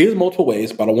there is multiple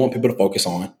ways, but I want people to focus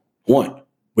on one,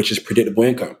 which is predictable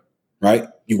income, right?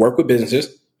 You work with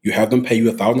businesses. You have them pay you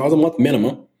 $1,000 a month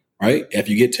minimum, right? If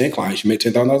you get 10 clients, you make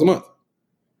 $10,000 a month.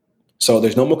 So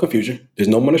there's no more confusion. There's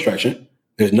no more distraction.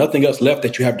 There's nothing else left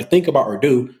that you have to think about or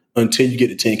do until you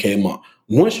get to 10K a month.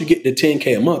 Once you get to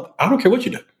 10K a month, I don't care what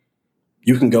you do.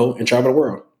 You can go and travel the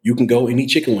world. You can go and eat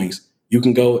chicken wings. You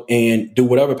can go and do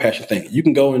whatever passion thing. You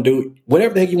can go and do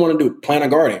whatever the heck you want to do. Plant a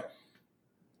garden.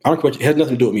 I don't care what, it has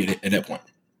nothing to do with me at that point.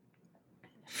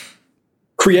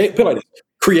 Put it like this.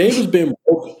 Creators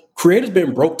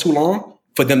been broke too long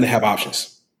for them to have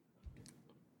options.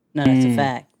 No, that's a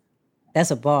fact.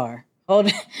 That's a bar. Hold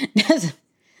on.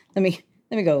 Let me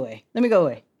go away. Let me go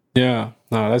away. Yeah,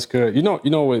 no, that's good. You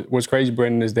know what's crazy,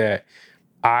 Brandon, is that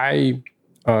I,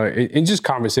 in just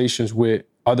conversations with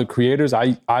other creators,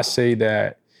 I say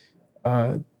that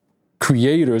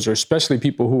creators, or especially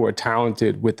people who are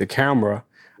talented with the camera,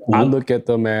 I look at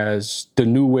them as the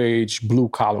new age blue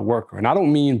collar worker. And I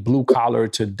don't mean blue collar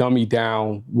to dummy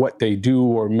down what they do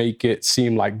or make it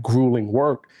seem like grueling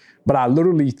work, but I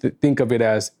literally think of it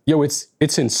as,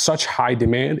 it's in such high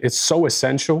demand. It's so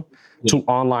essential to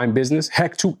online business,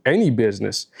 heck, to any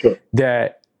business,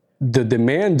 that the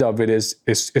demand of it is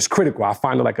critical. I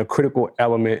find it like a critical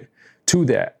element to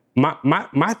that.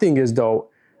 My thing is, though,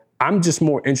 I'm just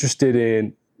more interested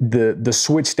in the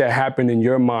switch that happened in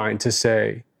your mind to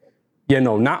say,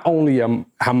 not only am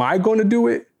I going to do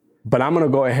it, but I'm going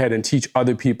to go ahead and teach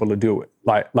other people to do it.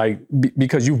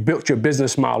 Because you've built your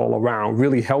business model around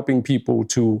really helping people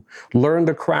to learn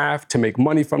the craft, to make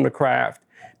money from the craft,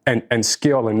 and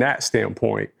scale in that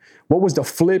standpoint. What was the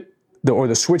flip or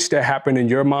the switch that happened in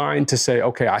your mind to say,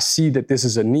 okay, I see that this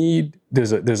is a need,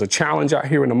 there's a challenge out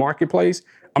here in the marketplace.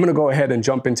 I'm going to go ahead and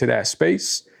jump into that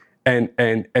space and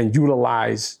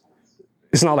utilize.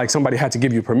 It's not like somebody had to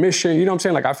give you permission. You know what I'm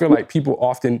saying? Like, I feel like people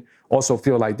often also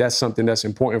feel like that's something that's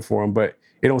important for them, but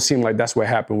it don't seem like that's what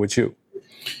happened with you.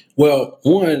 Well,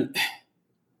 one,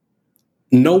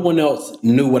 no one else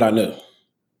knew what I knew.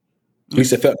 At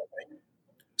least it felt that way.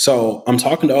 So I'm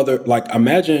talking to other, like,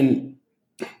 imagine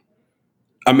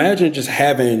just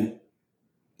having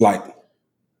like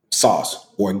sauce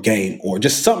or game or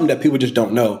just something that people just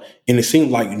don't know. And it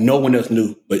seemed like no one else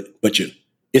knew but you.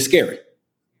 It's scary.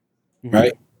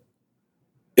 Right?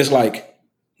 It's like,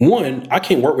 one, I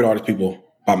can't work with all these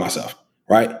people by myself,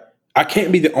 right? I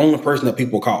can't be the only person that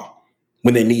people call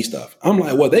when they need stuff. I'm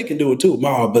like, well, they can do it too.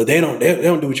 No, but they don't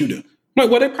do what you do. I'm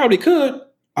like, well, they probably could.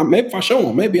 Maybe if I show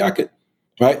them, maybe I could,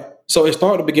 right? So it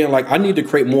started to begin like, I need to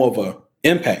create more of an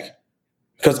impact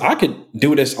because I could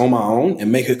do this on my own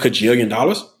and make $1 kajillion.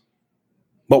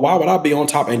 But why would I be on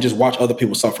top and just watch other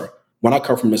people suffer when I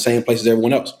come from the same place as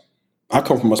everyone else? I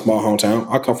come from a small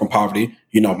hometown. I come from poverty.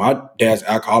 My dad's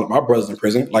alcoholic. My brother's in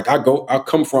prison. Like I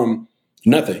come from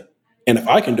nothing. And if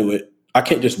I can do it, I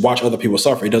can't just watch other people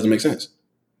suffer. It doesn't make sense.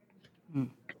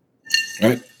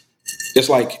 Right? It's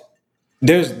like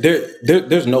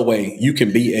there's no way you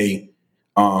can be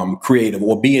a creative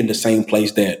or be in the same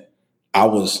place that I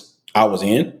was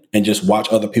in and just watch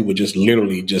other people just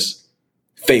literally just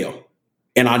fail.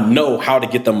 And I know how to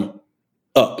get them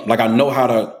up. Like I know how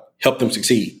to help them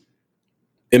succeed.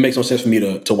 it makes no sense for me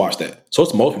to watch that. So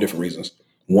it's multiple different reasons.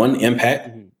 One,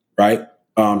 impact, right?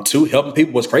 Two, helping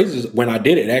people. What's crazy is when I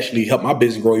did it, it actually helped my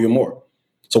business grow even more.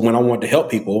 So when I wanted to help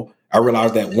people, I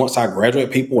realized that once I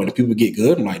graduate people and the people get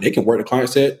good, I'm like, they can work. The client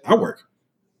said, I work.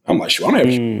 I'm like, shoot, I don't have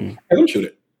to shoot. I don't shoot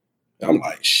it. I'm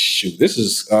like, shoot, this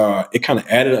is, it kind of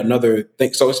added another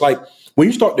thing. So it's like, when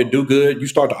you start to do good, you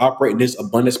start to operate in this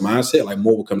abundance mindset, like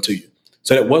more will come to you.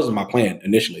 So that wasn't my plan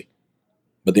initially,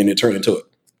 but then it turned into it.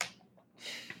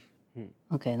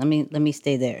 Okay, let me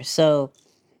stay there. So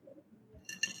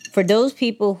for those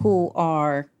people who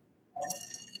are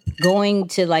going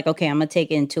to like, okay, I'm gonna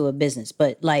take it into a business,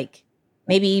 but like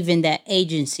maybe even that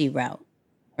agency route,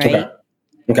 right?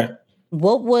 Okay.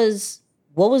 What was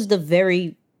the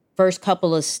very first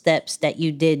couple of steps that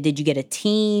you did? Did you get a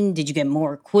team? Did you get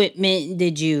more equipment?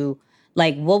 Did you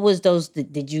like, what was those?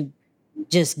 Did you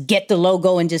just get the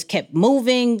logo and just kept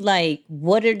moving? Like,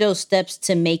 what are those steps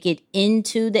to make it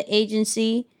into the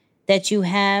agency that you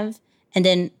have? And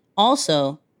then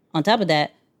also on top of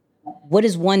that, what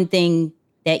is one thing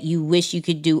that you wish you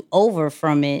could do over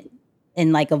from it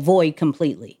and like avoid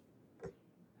completely?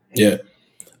 Yeah.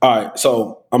 All right.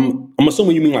 So I'm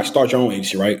assuming you mean like start your own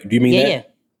agency, right? Do you mean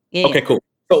that? Yeah. Okay, cool.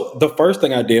 So the first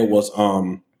thing I did was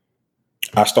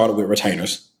I started with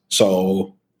retainers.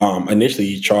 So initially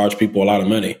you charge people a lot of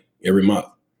money every month.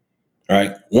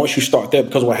 Right. Once you start that,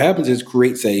 because what happens is it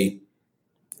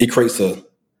creates a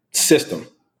system,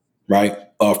 right,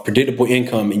 of predictable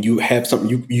income, and you have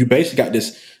something you basically got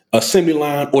this assembly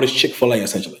line or this Chick-fil-A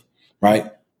essentially,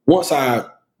 right? Once I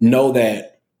know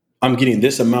that I'm getting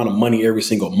this amount of money every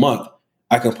single month,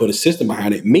 I can put a system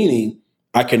behind it, meaning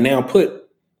I can now put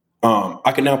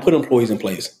employees in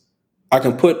place. I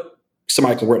can put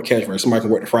somebody can work the cash register, somebody can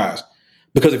work the fries.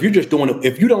 Because if you're just doing it,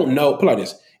 if you don't know, put it like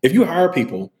this, if you hire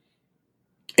people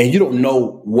and you don't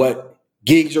know what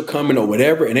gigs are coming or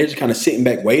whatever, and they're just kind of sitting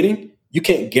back waiting, you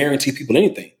can't guarantee people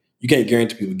anything. You can't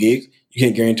guarantee people gigs. You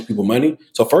can't guarantee people money.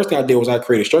 So first thing I did was I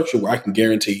created a structure where I can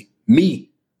guarantee me,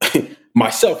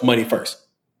 myself money first.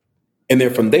 And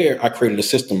then from there, I created a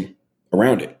system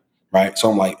around it, right?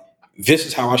 So I'm like, this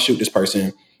is how I shoot this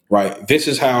person, right? This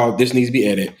is how this needs to be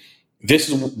edited. This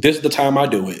is the time I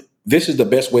do it. This is the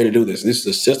best way to do this. This is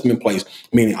a system in place,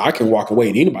 meaning I can walk away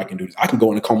and anybody can do this. I can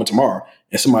go in a coma tomorrow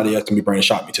and somebody else can be Brandon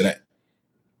shot me today.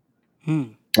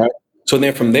 Right? So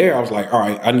then from there, I was like, all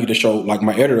right, I need to show like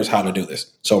my editors how to do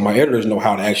this. So my editors know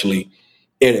how to actually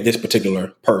edit this particular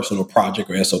person or project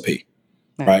or SOP.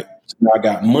 Right? So now I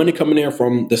got money coming in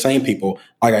from the same people.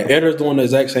 I got editors doing the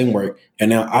exact same work. And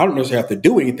now I don't necessarily have to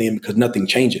do anything because nothing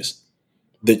changes.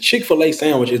 The Chick-fil-A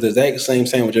sandwich is the exact same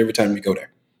sandwich every time you go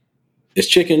there. It's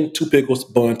chicken, 2 pickles,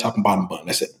 bun, top and bottom bun.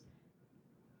 That's it.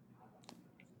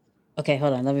 Okay,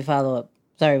 hold on. Let me follow up.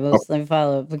 Sorry, Wills. Let me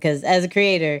follow up because as a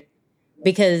creator,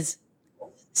 because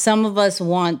some of us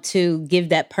want to give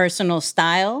that personal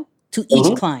style to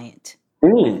each client,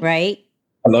 right?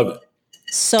 I love it.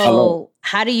 So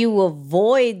how do you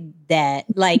avoid that,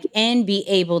 like, and be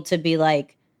able to be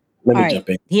like, all right,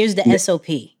 here's the SOP.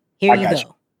 Here you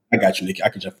go. I got you, Nikki. I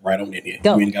can jump right on in here.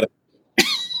 Go. You ain't gotta...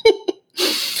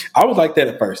 I was like that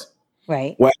at first.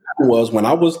 Right. What happened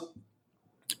was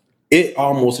it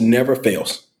almost never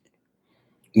fails.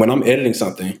 When I'm editing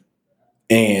something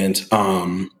and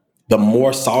the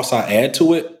more sauce I add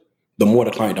to it, the more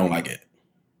the client don't like it.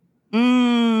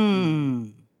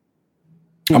 I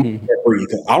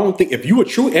don't think if you a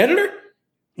true editor,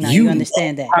 you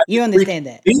understand that. You understand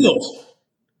that. Feels.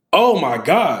 Oh my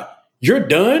God, you're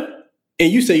done.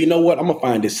 And you say, you know what? I'm gonna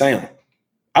find this sound.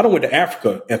 I done went to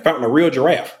Africa and found a real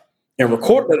giraffe and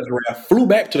recorded the giraffe, flew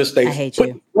back to the States. I hate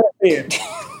you.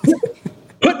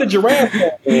 Put the giraffe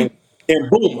in, and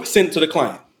boom, I send it to the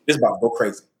client. It's about to go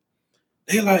crazy.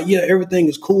 They're like, yeah, everything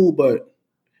is cool, but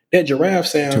that giraffe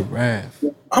sound.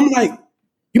 I'm like,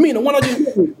 you mean the one I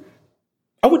just did?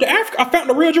 I went to Africa. I found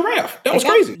the real giraffe. That was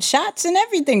crazy. Shots and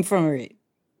everything from it.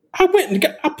 I went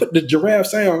and I put the giraffe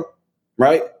sound,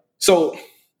 right? So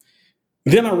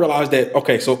then I realized that,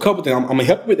 okay, so a couple things. I'm going to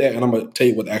help you with that, and I'm going to tell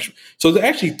you what the actual. So there's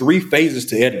actually 3 phases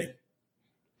to editing.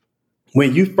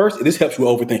 When you first, this helps you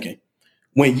with overthinking.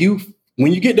 When you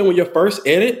get done with your first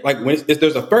edit, like when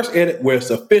there's a first edit where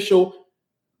it's official,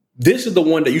 this is the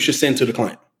one that you should send to the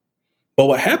client. But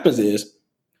what happens is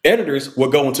editors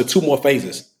will go into 2 more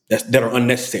phases that are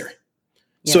unnecessary.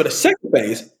 Yeah. So the second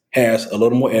phase has a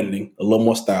little more editing, a little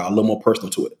more style, a little more personal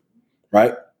to it,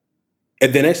 right?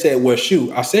 And then they said, well,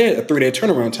 shoot, I said a 3-day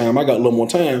turnaround time. I got a little more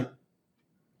time.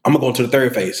 I'm going to go into the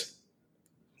third phase,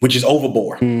 which is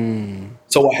overboard.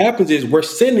 So what happens is we're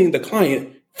sending the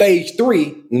client phase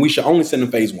 3 when we should only send them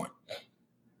phase 1.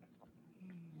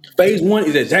 Phase 1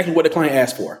 is exactly what the client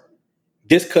asked for.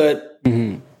 This cut,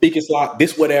 speaking slot,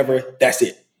 this whatever, that's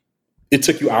it. It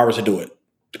took you hours to do it.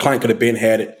 The client could have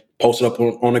had it posted up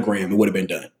on the gram. It would have been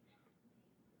done.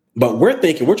 But we're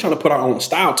trying to put our own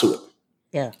style to it.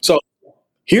 Yeah. So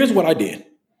here's what I did.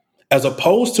 As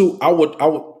opposed to,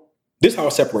 this is how I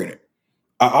separated.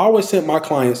 I always sent my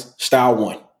clients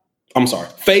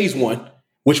phase 1,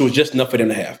 which was just enough for them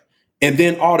to have. And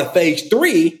then all the phase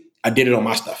 3, I did it on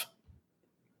my stuff.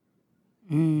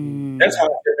 That's how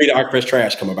the Archivist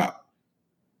trash come about.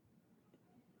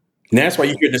 And that's why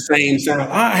you hear the same sound.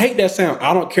 I hate that sound.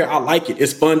 I don't care. I like it.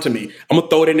 It's fun to me. I'm going to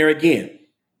throw it in there again.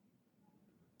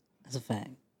 That's a fact.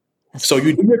 So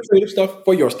you do your creative stuff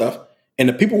for your stuff. And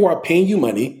the people who are paying you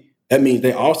money, that means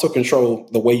they also control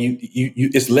the way you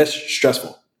it's less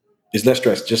stressful. It's less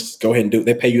stress. Just go ahead and do it.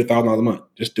 They pay you $1,000 a month.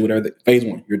 Just do whatever. Phase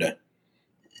 1, you're done.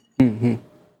 Mm-hmm.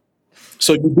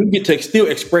 So you do get to still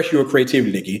express your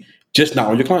creativity, Nikki, just not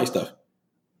on your client stuff.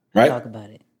 Right? Talk about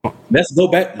it. Let's go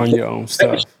back on your own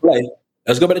stuff.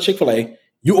 Let's go back to Chick-fil-A.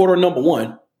 You order number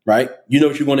 1, right? You know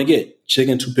what you're going to get.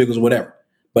 Chicken, 2 pickles, whatever.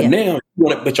 But now you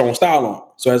want to put your own style on.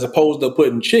 So as opposed to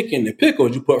putting chicken and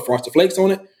pickles, you put Frosted Flakes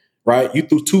on it, right? You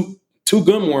threw two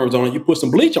gum worms on it. You put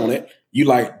some bleach on it. You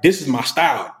like, this is my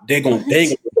style. They're going to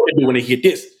do when they hit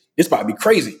this. It's about to be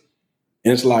crazy.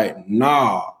 And it's like,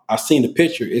 nah, I seen the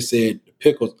picture. It said the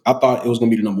pickles. I thought it was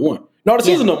going to be the number 1. No, this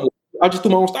is the number 1. I just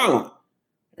threw my own style on it.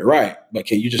 Right. But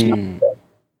can you just not do that?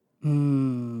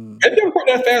 Have you ever worked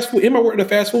at fast food? Am I working at a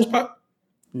fast food spot?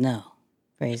 No.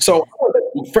 So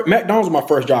McDonald's was my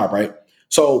first job, right?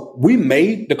 So we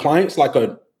made the clients like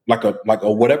a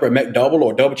whatever, a McDouble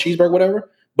or a double cheeseburger,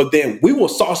 whatever. But then we will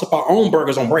sauce up our own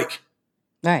burgers on break.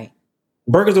 Right.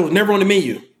 Burgers that was never on the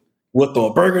menu. We'll throw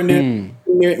a burger in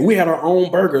there. We had our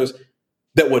own burgers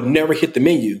that would never hit the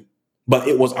menu, but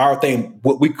it was our thing.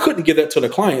 We couldn't give that to the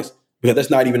clients because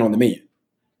that's not even on the menu.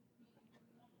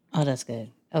 Oh, that's good.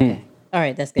 Okay. All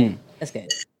right. That's good. That's good.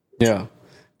 Yeah.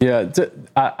 Yeah.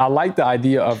 I like the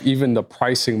idea of even the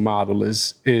pricing model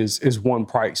is one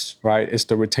price, right? It's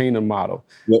the retainer model.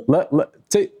 Yep.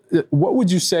 What would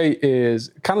you say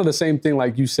is kind of the same thing,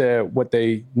 like you said, what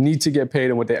they need to get paid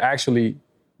and what they actually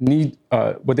need,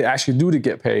 what they actually do to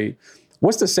get paid.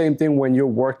 What's the same thing when you're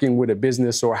working with a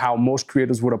business, or how most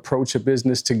creators would approach a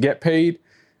business to get paid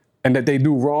and that they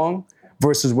do wrong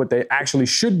versus what they actually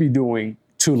should be doing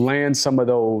to land some of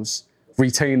those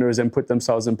retainers and put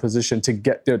themselves in position to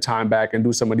get their time back and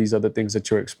do some of these other things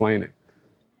that you're explaining?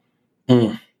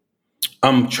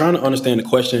 I'm trying to understand the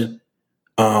question.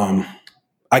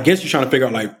 I guess you're trying to figure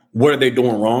out, like, what are they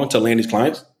doing wrong to land these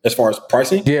clients as far as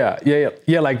pricing? Yeah.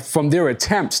 Like from their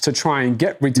attempts to try and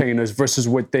get retainers versus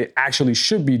what they actually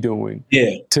should be doing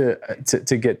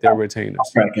to get their retainers.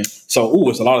 So,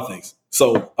 it's a lot of things.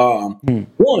 So,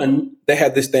 one, they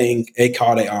had this thing, they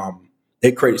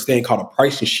created this thing called a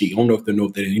pricing sheet. I don't know if they know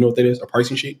what that is. You know what that is? A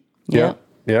pricing sheet? Yeah.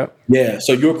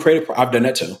 So you'll create I've done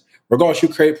that too. Regardless, you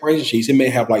create pricing sheets. It may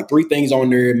have like 3 things on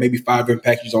there, maybe 5 different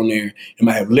packages on there. It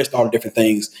might have list all the different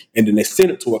things, and then they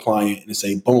send it to a client and they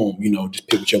say, boom, just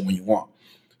pick whichever one you want.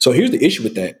 So here's the issue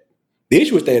with that. The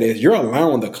issue with that is you're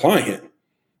allowing the client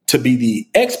to be the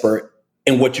expert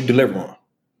in what you deliver on.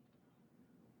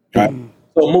 Right?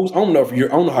 So I don't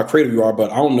know how creative you are,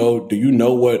 but I don't know. Do you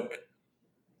know what?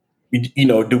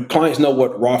 Do clients know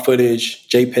what raw footage,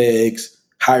 JPEGs,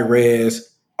 high res,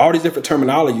 all these different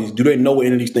terminologies? Do they know what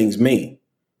any of these things mean?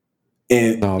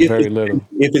 And very little.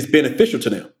 If it's beneficial to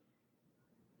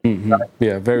them. Right?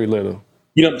 Yeah, very little.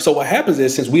 So what happens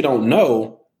is, since we don't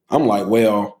know, I'm like,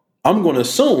 well, I'm going to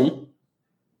assume.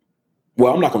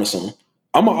 Well, I'm not going to assume.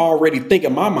 I'm going to already think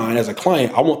in my mind as a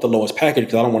client, I want the lowest package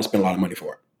because I don't want to spend a lot of money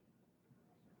for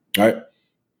it. Right?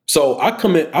 So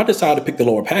I decide to pick the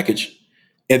lower package.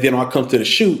 And then when I come to the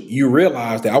shoot, you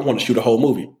realize that I want to shoot a whole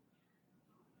movie.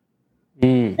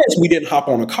 Yes, we didn't hop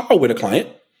on a call with a client,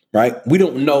 right? We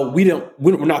don't know.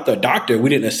 We're not the doctor. We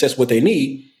didn't assess what they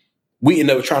need. We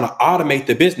end up trying to automate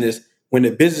the business when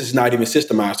the business is not even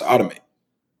systemized to automate.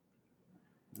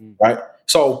 Right?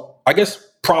 So I guess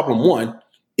problem 1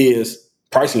 is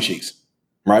pricing sheets,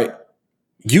 right?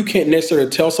 You can't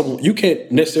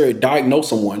necessarily diagnose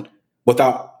someone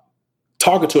without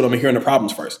talking to them and hearing the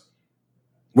problems first.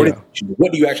 What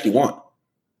do you actually want?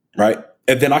 Right?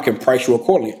 And then I can price you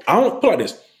accordingly. I don't put it like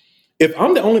this. If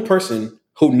I'm the only person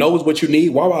who knows what you need,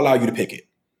 why would I allow you to pick it?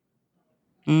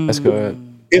 That's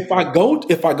good. If I go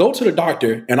to the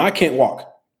doctor and I can't walk,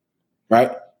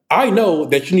 right? I know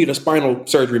that you need a spinal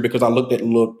surgery because I looked at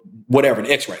the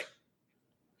X-ray.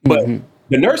 But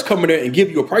the nurse come in there and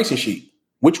give you a pricing sheet.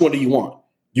 Which one do you want?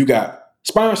 You got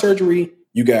spinal surgery,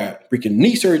 you got freaking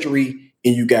knee surgery,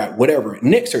 and you got whatever,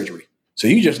 neck surgery. So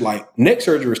you just like, neck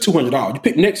surgery is $200. You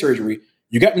pick neck surgery,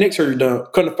 you got neck surgery done,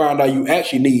 couldn't find out you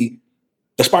actually need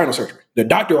the spinal surgery. The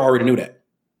doctor already knew that.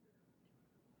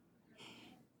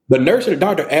 The nurse and the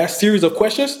doctor ask series of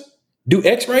questions, do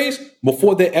x-rays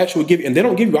before they actually give you, and they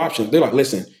don't give you options. They're like,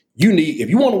 listen, if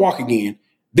you want to walk again,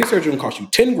 this surgery will cost you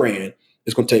 $10,000.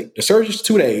 It's going to take the surgery's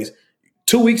 2 days,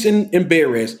 2 weeks in bed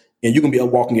rest, and you can be up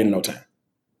walking in no time.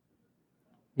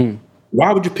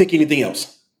 Why would you pick anything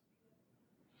else?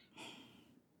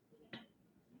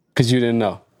 Because you didn't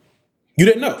know. You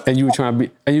didn't know. And you were trying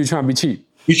to be cheap.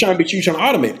 You're trying to be cheap, you're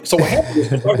trying to automate it. So what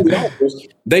happens is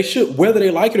they should, whether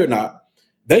they like it or not,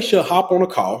 they should hop on a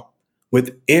call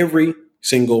with every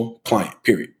single client,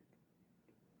 period.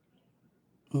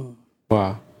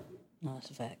 Wow. No, that's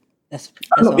a fact. That's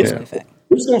always a fact.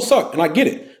 It's going to suck, and I get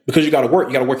it, because you got to work.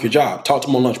 You got to work your job. Talk to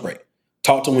them on lunch break.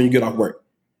 Talk to them when you get off work,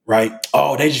 right?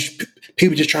 Oh,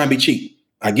 people just trying to be cheap.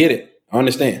 I get it. I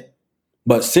understand.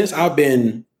 But since I've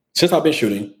been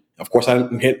shooting, of course, I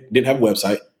didn't have a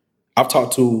website. I've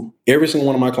talked to every single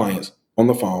one of my clients on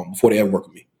the phone before they ever work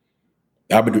with me.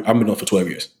 I've been doing it for 12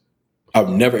 years. I've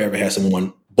never ever had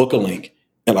someone book a link,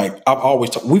 and like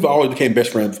we've always became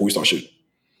best friends before we start shooting.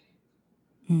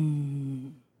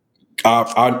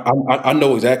 I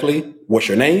know exactly what's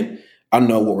your name. I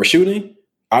know what we're shooting.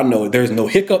 I know there's no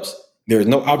hiccups.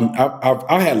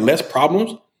 I've had less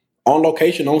problems on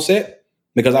location, on set,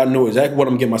 because I know exactly what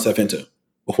I'm getting myself into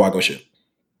before I go shoot.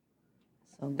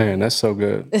 Man, that's so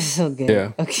good. It's so good.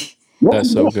 Yeah. Okay.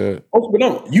 That's so good. Most people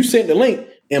don't. You send the link,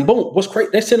 and boom, what's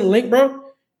crazy? They send a link, bro.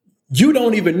 You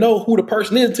don't even know who the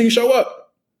person is until you show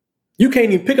up. You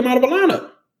can't even pick them out of a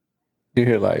lineup. You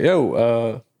hear like,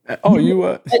 yo, you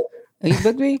Are you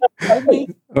booked me?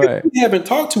 right. We haven't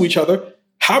talked to each other.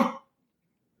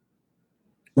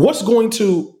 What's going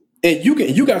to, and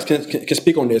you guys can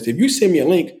speak on this. If you send me a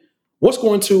link, what's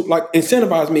going to like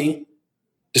incentivize me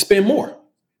to spend more?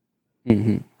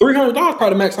 $300 probably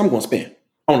the max I'm going to spend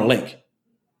on a link.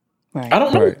 Right. I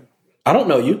don't know. Right. I don't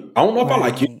know you. I don't know if I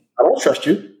like you. I don't trust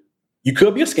you. You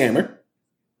could be a scammer.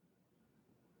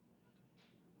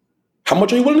 How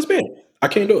much are you willing to spend? I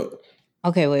can't do it.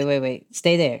 Okay, wait.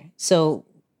 Stay there. So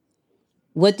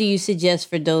what do you suggest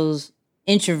for those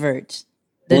introverts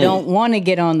that don't want to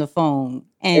get on the phone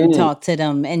and talk to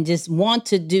them and just want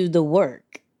to do the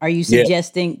work? Are you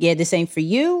suggesting, this ain't for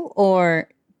you, or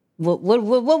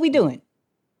what we doing?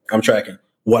 I'm tracking.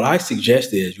 What I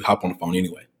suggest is you hop on the phone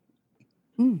anyway.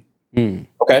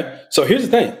 Okay. So here's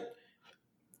the thing.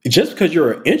 Just because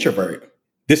you're an introvert,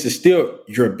 this is still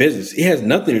your business. It has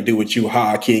nothing to do with you,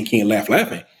 ha, can't laugh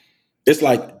laughing. It's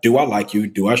like, do I like you?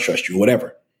 Do I trust you?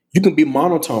 Whatever. You can be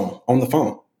monotone on the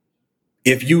phone.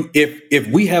 If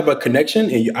we have a connection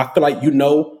and I feel like you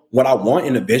know what I want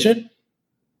in a vision,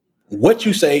 what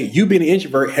you say, you being an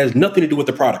introvert, has nothing to do with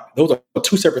the product. Those are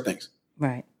two separate things.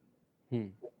 Right.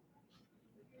 You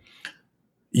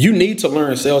need to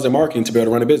learn sales and marketing to be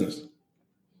able to run a business.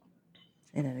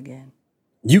 Say that again.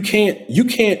 You can't,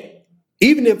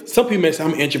 even if some people may say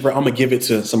I'm an introvert, I'm going to give it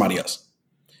to somebody else.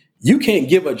 You can't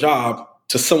give a job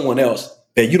to someone else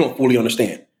that you don't fully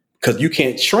understand, because you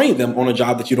can't train them on a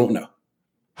job that you don't know.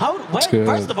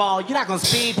 First of all, you're not going to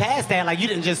speed past that like you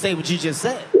didn't just say what you just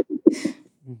said.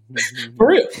 For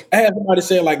real. I had somebody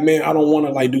say like, man, I don't want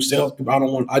to like do sales.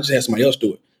 I just had somebody else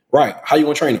do it. Right. How you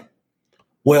going to train them?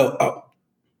 Well,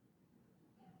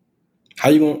 how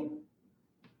you going to,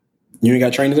 you ain't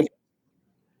got trainers in?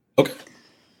 Okay.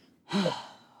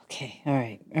 Okay. All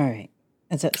right.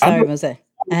 Sorry, Jose.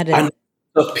 I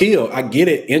appeal. I get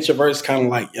it. Introverts kind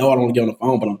of like, yo, I don't want to get on the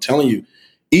phone, but I'm telling you,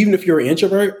 even if you're an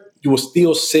introvert, you will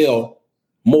still sell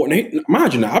more.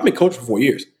 Mind you now, I've been coaching for 4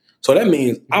 years. So that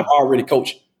means I've already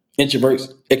coached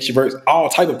introverts, extroverts, all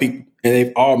type of people, and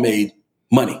they've all made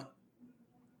money.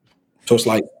 So it's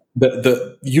like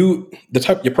your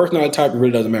personality type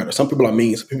really doesn't matter. Some people are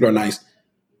mean, some people are nice.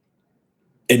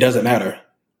 It doesn't matter.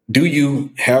 Do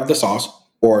you have the sauce,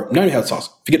 or not even have the sauce?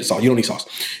 Forget the sauce. You don't need sauce.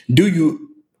 Do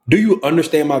you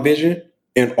understand my vision,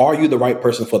 and are you the right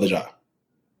person for the job?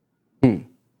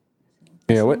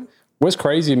 Yeah. What's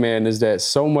crazy, man, is that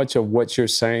so much of what you're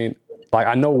saying, like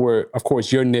I know of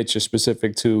course, your niche is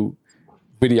specific to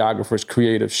videographers,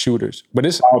 creative shooters, but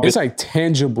it's like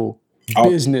tangible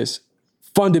business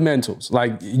fundamentals.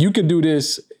 Like you could do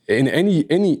this in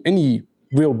any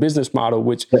real business model,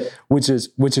 which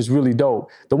is really dope.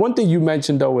 The one thing you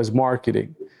mentioned though is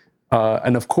marketing.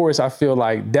 And of course, I feel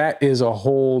like that is a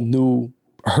whole new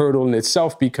hurdle in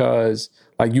itself, because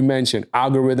like you mentioned,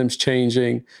 algorithms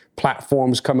changing,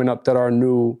 platforms coming up that are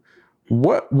new.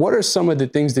 What are some of the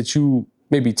things that you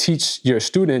maybe teach your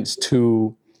students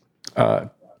to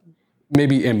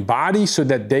maybe embody so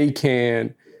that they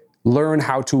can learn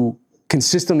how to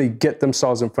consistently get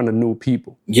themselves in front of new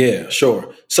people? Yeah,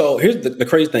 sure. So here's the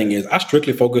crazy thing is I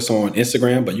strictly focus on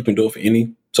Instagram, but you can do it for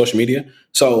any social media.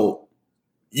 So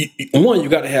you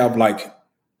got to have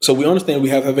so we understand we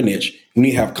have to have a niche. You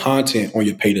need to have content on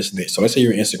your page that's niche. So let's say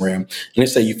you're Instagram, and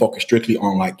let's say you focus strictly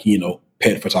on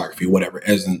pet photography, whatever,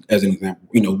 as an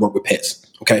example, work with pets.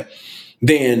 Okay.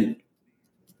 Then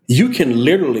you can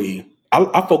literally,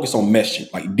 I focus on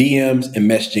messaging, like DMs and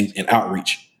messaging and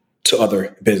outreach to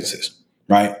other businesses,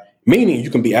 right? Meaning you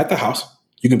can be at the house,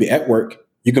 you can be at work,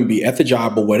 you can be at the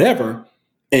job or whatever,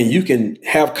 and you can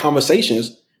have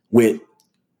conversations with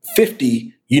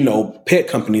 50, pet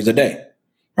companies a day,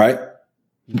 right?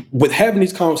 With having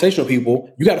these conversations with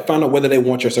people, you got to find out whether they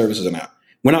want your services or not.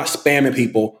 We're not spamming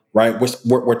people, right?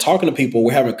 We're talking to people.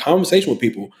 We're having a conversation with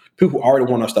people. People already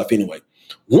want our stuff anyway.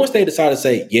 Once they decide to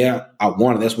say, yeah, I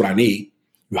want it, that's what I need,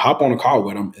 you hop on a call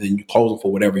with them and then you close them for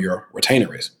whatever your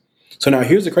retainer is. So now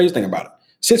here's the crazy thing about it.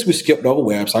 Since we skipped over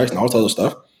websites and all this other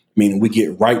stuff, meaning we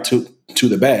get right to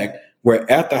the bag, we're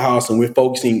at the house and we're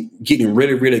focusing, getting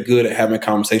really, really good at having a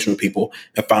conversation with people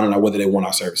and finding out whether they want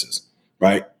our services,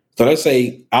 right? So let's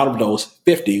say out of those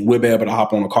 50, we'll be able to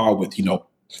hop on a call with,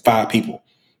 5 people,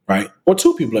 right? Or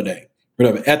 2 people a day.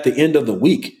 Whatever. At the end of the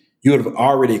week, you would have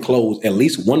already closed at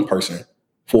least one person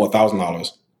for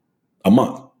 $1,000 a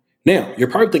month. Now, you're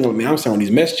probably thinking, man, I'm sending these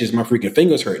messages, my freaking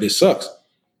fingers hurt. This sucks,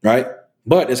 right?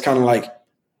 But it's kind of like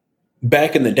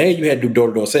back in the day, you had to do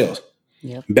door-to-door sales.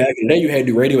 Yep. Back in the day, you had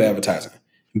to do radio advertising.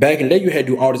 Back in the day, you had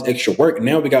to do all this extra work.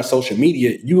 Now we got social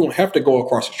media. You don't have to go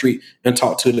across the street and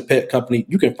talk to the pet company.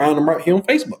 You can find them right here on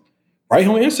Facebook, right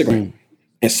here on Instagram,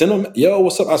 and send them, yo,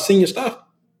 what's up? I seen your stuff.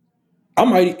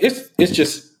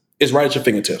 It's right at your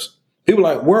fingertips. People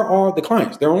are like, where are the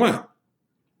clients? They're online.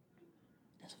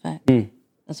 That's a fact.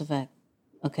 That's a fact.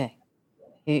 Okay.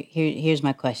 Here's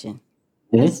my question.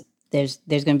 Mm-hmm. There's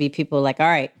going to be people like, all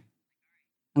right,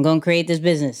 I'm going to create this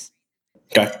business.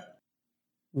 Okay.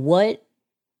 What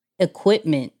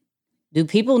equipment do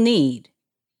people need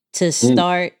to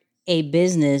start a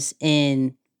business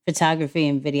in photography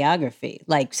and videography?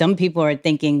 Like some people are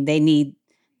thinking they need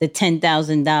the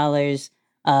 $10,000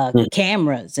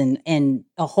 cameras and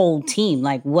a whole team.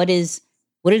 Like what do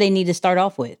they need to start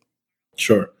off with?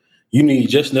 Sure. You need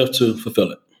just enough to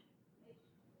fulfill it.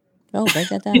 Oh, break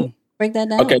that down. Break that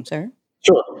down, okay, sir.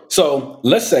 Sure. So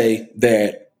let's say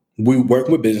that we work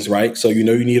with business, right? So you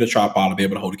need a tripod to be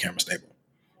able to hold the camera stable,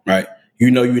 right?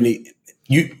 You need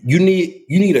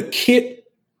a kit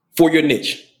for your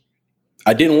niche.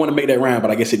 I didn't want to make that rhyme,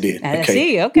 but I guess it did. I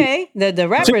see. Okay. The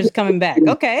rapper is coming back.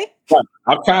 Okay.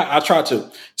 I try to.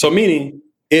 So meaning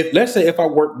let's say if I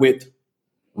work with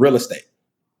real estate,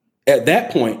 at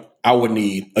that point, I would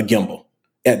need a gimbal.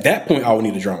 At that point, I would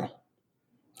need a drone.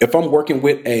 If I'm working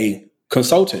with a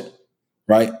consultant,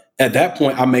 right? At that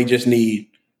point, I may just need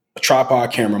a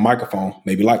tripod, camera, microphone,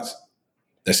 maybe lights.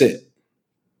 That's it.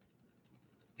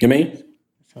 You know what I mean?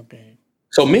 So good.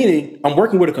 So meaning I'm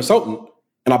working with a consultant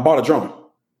and I bought a drone.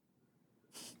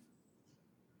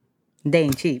 They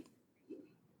ain't cheap.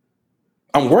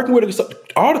 I'm working with a consultant.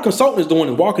 All the consultant is doing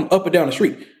is walking up and down the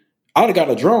street. I'd have got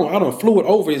a drone. I done flew it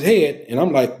over his head. And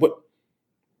I'm like, what?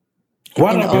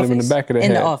 Why did I get him in the back of the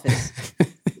head? In the office.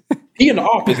 He in the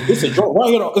office. It's a drone. Right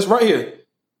here. It's right here.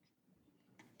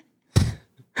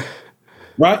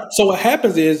 Right? So what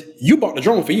happens is you bought the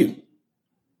drone for you.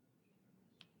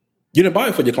 You didn't buy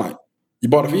it for your client. You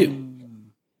bought it for you.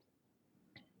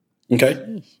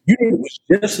 Okay? You need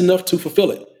just enough to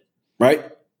fulfill it. Right?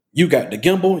 You got the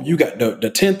gimbal. You got the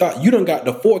 10,000. You done got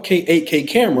the 4K, 8K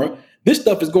camera. This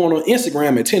stuff is going on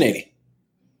Instagram at 1080.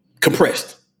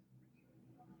 Compressed.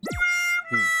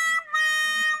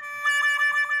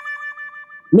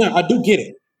 Now, I do get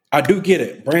it.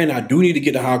 Brandon, I do need to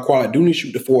get the high quality. I do need to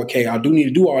shoot the 4K. I do need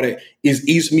to do all that. It's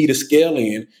easy for me to scale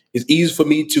in. It's easy for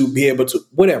me to be able to,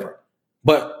 whatever.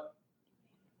 But,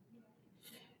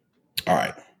 all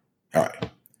right.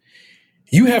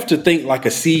 You have to think like a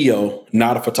CEO,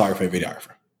 not a photographer and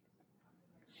videographer.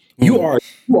 You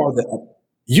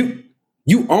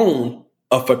own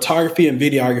a photography and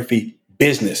videography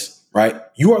business, right?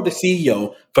 You are the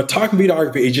CEO. Photography and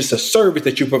videography is just a service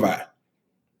that you provide.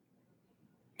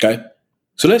 Okay.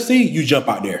 So let's say you jump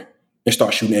out there and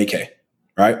start shooting AK,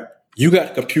 right? You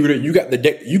got the computer, you got the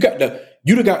deck, you got the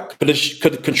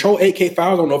control 8K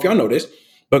files. I don't know if y'all know this,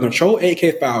 but control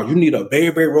 8K files, you need a very,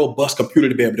 very robust computer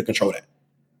to be able to control that.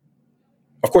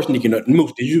 Of course, Nick,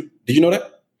 Moose, did you know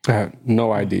that? I have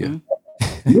no idea.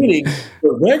 Meaning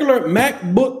the regular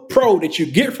MacBook Pro that you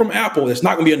get from Apple is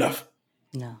not going to be enough.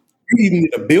 No. You either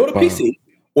need to build a PC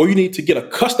or you need to get a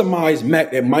customized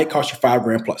Mac that might cost you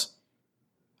 $5,000 plus.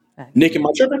 Fact. Nick, am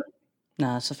I tripping?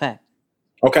 No, it's a fact.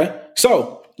 Okay.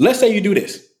 So let's say you do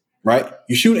this, right?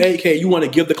 You shoot 8K, you want to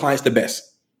give the clients the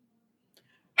best.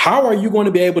 How are you going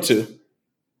to be able to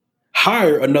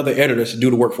hire another editor to do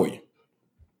the work for you?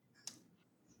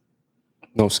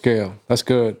 No scale. That's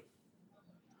good.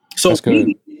 So That's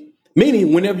good.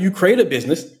 Meaning whenever you create a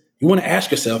business, you want to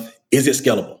ask yourself, is it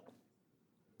scalable?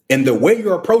 And the way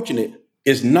you're approaching it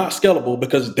is not scalable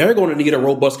because they're going to need a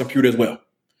robust computer as well.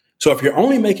 So if you're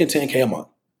only making 10K a month,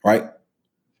 right?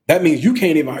 That means you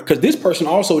can't even, because this person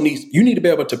also you need to be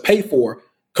able to pay for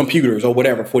computers or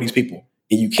whatever for these people.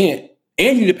 And you can't,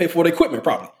 and you need to pay for the equipment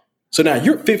probably. So now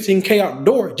you're 15K out the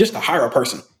door just to hire a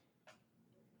person.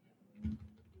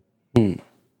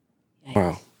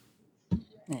 Wow.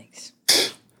 Thanks.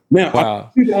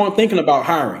 Now, people aren't thinking about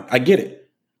hiring. I get it.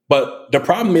 But the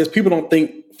problem is people don't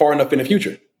think far enough in the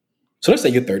future. So let's say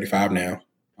you're 35 now.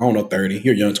 I don't know, 30.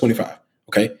 You're young, 25.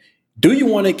 Okay. Do you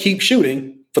want to keep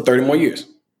shooting for 30 more years?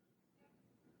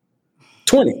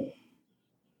 20.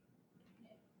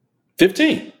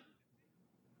 15.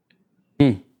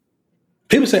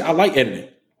 People say, I like editing.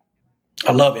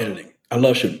 I love editing. I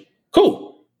love shooting.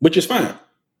 Cool, which is fine.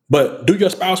 But do your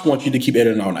spouse want you to keep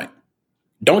editing all night?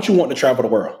 Don't you want to travel the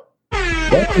world?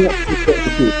 Don't you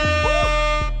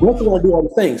want to do all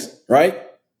the things, right?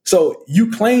 So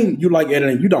you claim you like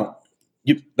editing. You don't.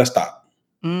 Let's stop.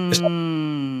 Let's stop.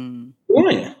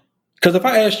 Lying. Because if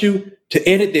I asked you to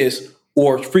edit this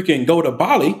or freaking go to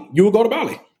Bali, you will go to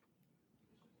Bali.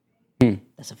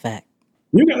 That's a fact.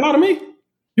 You got a lot of me.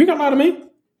 You got a lot of me.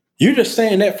 You're just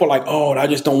saying that for like, oh, I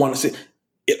just don't want to see.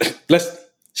 Let's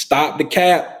stop the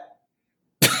cap.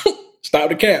 Stop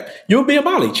the cap. You'll be in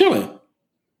Bali chilling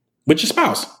with your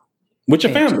spouse, with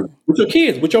your family, with your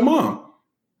kids, with your mom.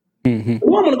 Mom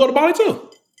want to go to Bali too.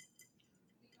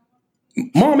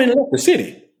 Mom in the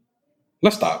city.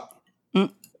 Let's stop.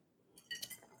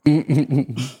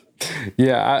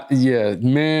 Yeah,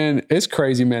 man, it's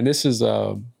crazy, man. This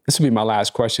will be my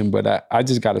last question, but I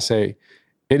just got to say,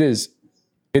 it is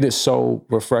so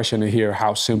refreshing to hear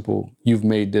how simple you've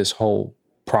made this whole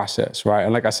process, right?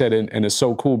 And like I said, and it's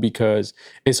so cool because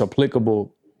it's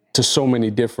applicable to so many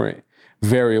different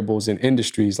variables and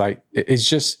industries. Like it's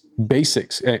just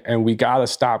basics, and we got to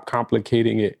stop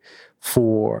complicating it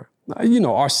for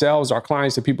ourselves, our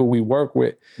clients, the people we work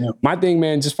with. Yeah. My thing,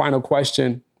 man, just final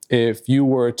question: if you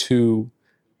were to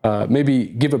maybe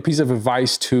give a piece of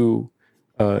advice to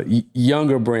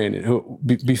younger Brandon, who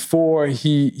before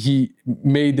he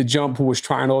made the jump, who was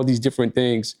trying all these different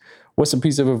things, what's a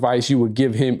piece of advice you would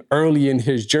give him early in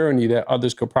his journey that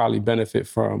others could probably benefit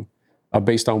from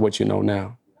based on what you know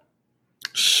now?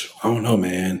 I don't know,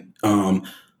 man.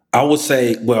 I would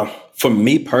say, well, for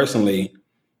me personally,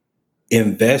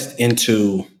 invest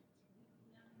into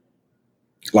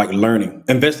like learning,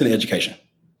 invest in education,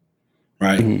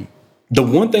 right? Mm-hmm. The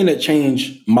one thing that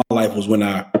changed my life was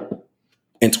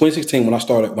in 2016,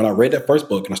 when I read that first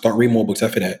book and I started reading more books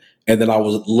after that, and then I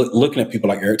was looking at people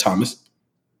like Eric Thomas,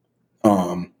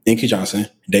 Inky Johnson,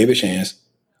 David Shands,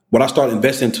 when I started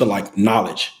investing into like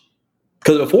knowledge.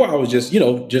 Because before I was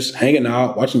just hanging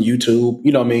out, watching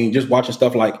YouTube, just watching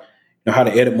stuff like how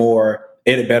to edit more,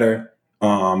 edit better,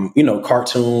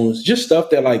 cartoons, just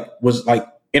stuff that like was like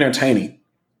entertaining.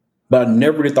 But I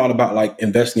never really thought about like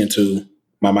investing into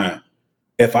my mind.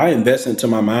 If I invest into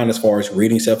my mind as far as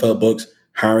reading self-help books,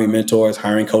 hiring mentors,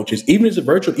 hiring coaches, even if it's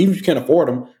virtual, even if you can't afford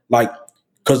them, like,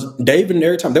 because David and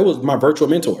Eric Thomas, they was my virtual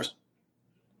mentors,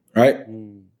 right?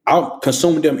 I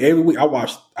consumed them every week.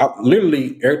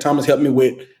 Literally, Eric Thomas helped me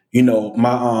with,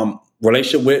 my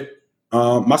relationship with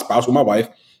my spouse, with my wife.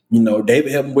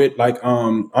 David helped me with like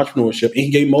entrepreneurship, and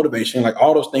he gave me motivation. Like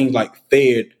all those things like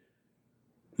fed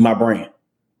my brain.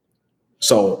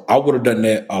 So I would have done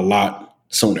that a lot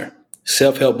sooner.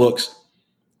 Self-help books,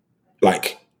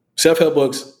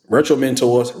 virtual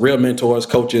mentors, real mentors,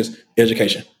 coaches,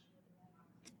 education.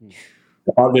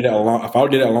 If I did that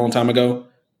a long time ago,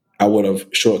 I would have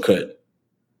shortcut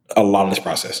a lot of this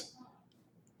process.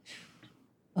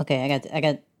 Okay, I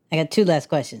got two last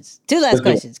questions.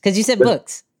 Because you said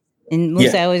books, and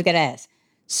Musa, I always got to ask.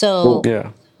 So,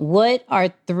 what are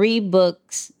 3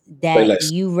 books that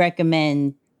you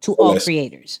recommend to all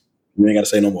creators? You ain't got to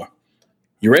say no more.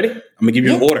 You ready? I'm gonna give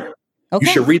you an order. Okay.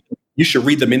 You should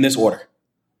read them in this order.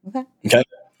 Okay.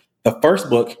 The first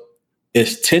book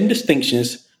is 10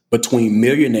 Distinctions Between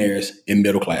Millionaires and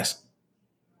Middle Class.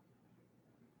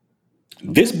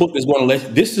 This book is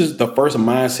this is the first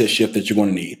mindset shift that you're going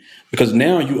to need, because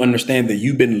now you understand that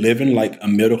you've been living like a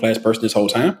middle class person this whole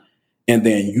time, and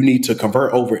then you need to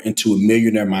convert over into a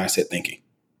millionaire mindset thinking.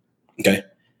 Okay.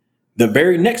 The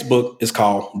very next book is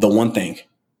called The One Thing.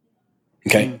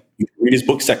 Okay. You can read this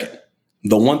book second.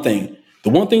 The One Thing. The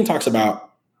One Thing talks about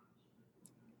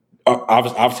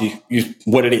obviously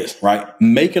what it is, right?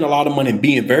 Making a lot of money and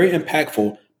being very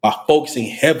impactful by focusing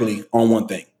heavily on one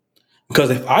thing.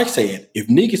 Because if I say it, if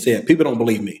Nikki said it, people don't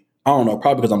believe me. I don't know,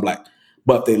 probably because I'm black.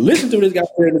 But if they listen to this guy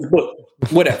say in this book,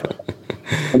 whatever.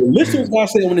 When they listen to this guy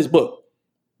say in this book,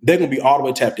 they're going to be all the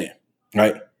way tapped in,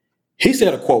 right? He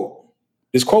said a quote.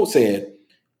 This quote said,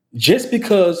 just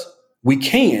because we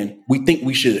can, we think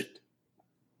we should.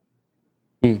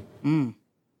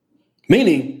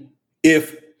 Meaning,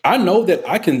 if I know that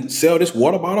I can sell this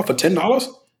water bottle for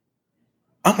 $10,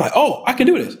 I'm like, oh, I can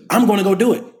do this. I'm going to go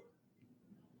do it.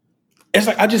 It's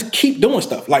like I just keep doing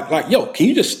stuff. Like, yo, can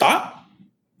you just stop?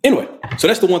 Anyway, so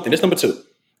that's the one thing. That's number 2.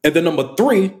 And then number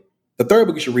 3, the third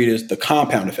book you should read is The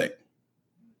Compound Effect.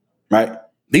 Right?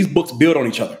 These books build on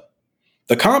each other.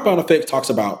 The Compound Effect talks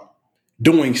about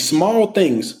doing small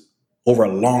things over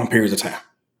long periods of time.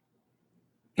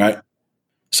 Right?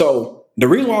 So the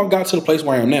reason why I've got to the place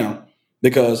where I am now,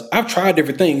 because I've tried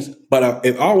different things, but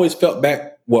it always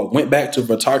went back to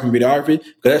photography and videography,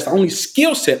 because that's the only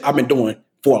skill set I've been doing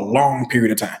for a long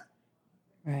period of time.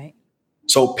 Right.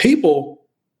 So people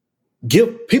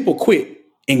quit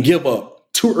and give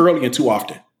up too early and too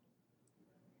often.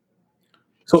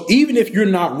 So even if you're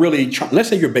not really trying, let's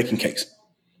say you're baking cakes,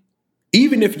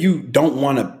 even if you don't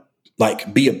want to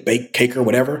like be a bake cake or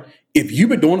whatever, if you've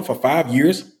been doing it for 5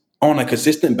 years on a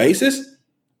consistent basis,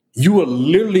 you will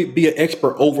literally be an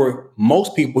expert over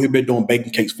most people who've been doing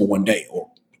baking cakes for 1 day or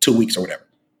 2 weeks or whatever.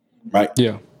 Right?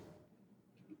 Yeah.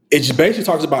 It just basically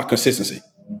talks about consistency,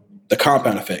 the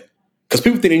compound effect. Because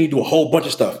people think they need to do a whole bunch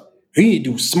of stuff. You need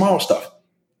to do small stuff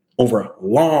over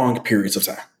long periods of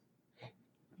time.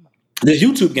 This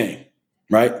YouTube game,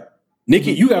 right?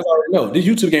 Nikki, you guys already know this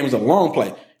YouTube game is a long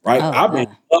play, right?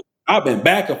 I've been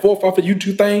back and forth off the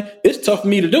YouTube thing. It's tough for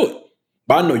me to do it.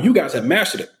 But I know you guys have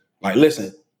mastered it. Like,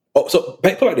 listen. Oh, so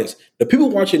put it like this. The people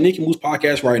watching Nikki Moose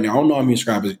podcast right now, I don't know how many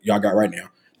subscribers y'all got right now.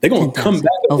 They're going to come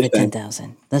back. Over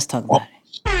 10,000. Let's talk about it.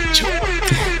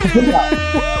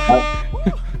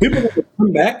 People are going to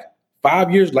come back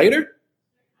 5 years later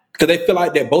because they feel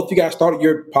like that both you guys started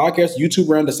your podcast, YouTube,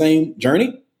 around the same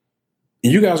journey.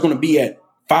 And you guys are going to be at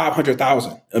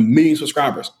 500,000, 1 million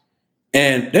subscribers.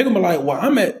 And they're going to be like, well,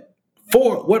 I'm at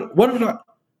 4. What did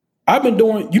I've been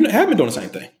doing, you haven't been doing the same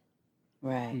thing.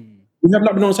 Right. You have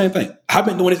not been doing the same thing. I've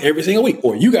been doing this every single week,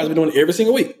 or you guys have been doing it every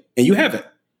single week, and you haven't.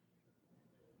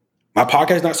 My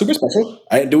podcast is not super special.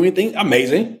 I didn't do anything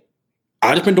amazing.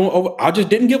 I just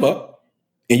didn't give up,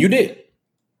 and you did.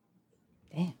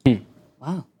 Damn.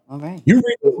 Wow. All right. You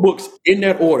read the books in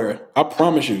that order. I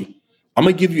promise you. I'm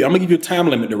gonna give you a time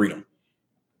limit to read them.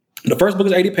 The first book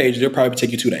is 80 pages. It'll probably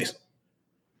take you 2 days.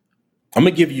 I'm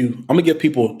gonna give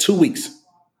people 2 weeks.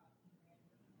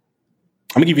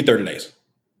 I'm gonna give you 30 days.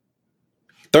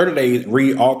 30 days,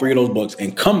 read all 3 of those books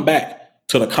and come back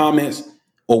to the comments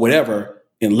or whatever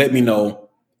and let me know.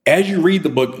 As you read the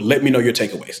book, let me know your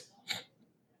takeaways.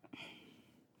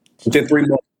 Within 3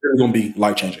 months, it's going to be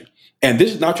life-changing. And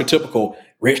this is not your typical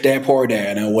rich dad, poor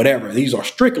dad, and whatever. These are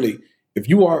strictly, if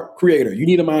you are a creator, you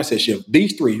need a mindset shift.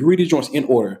 These 3, you read these joints in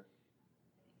order,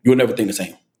 you'll never think the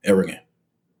same ever again.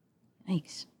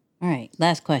 Thanks. All right.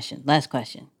 Last question.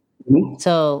 Mm-hmm.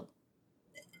 So,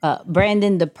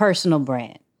 Brandon, the personal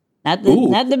brand, not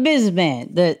the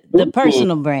businessman, the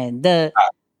personal brand,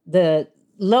 the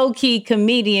low key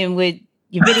comedian with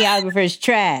your videographer's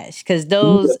trash. Because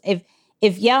those,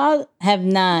 if y'all have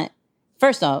not,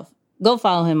 first off, go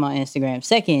follow him on Instagram.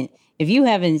 Second, if you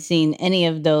haven't seen any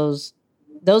of those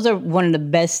are one of the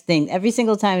best things. Every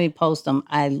single time he posts them,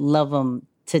 I love them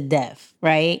to death.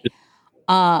 Right?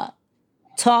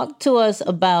 Talk to us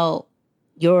about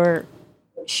your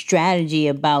strategy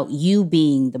about you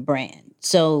being the brand.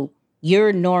 So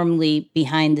you're normally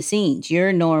behind the scenes.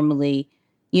 You're normally,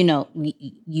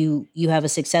 you have a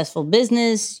successful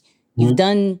business. You've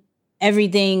done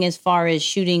everything as far as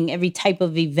shooting every type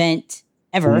of event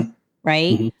ever,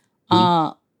 right?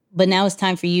 But now it's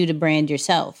time for you to brand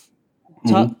yourself.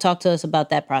 Talk to us about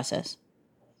that process.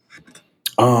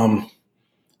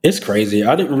 It's crazy.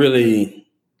 I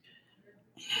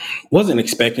wasn't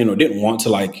expecting or didn't want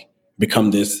to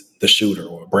become the shooter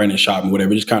or Brandon Shotman,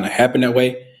 whatever. It just kind of happened that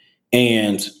way.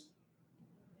 And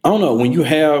I don't know,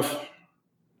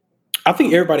 I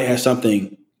think everybody has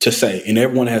something to say and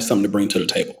everyone has something to bring to the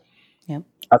table. Yep.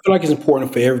 I feel like it's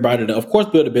important for everybody to, of course,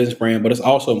 build a business brand, but it's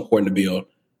also important to build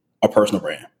a personal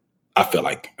brand. I feel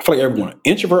like everyone,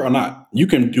 introvert or not, you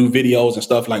can do videos and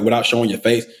stuff without showing your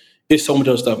face It's so much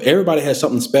other stuff. Everybody has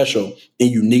something special and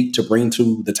unique to bring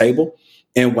to the table.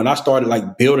 And when I started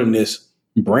like building this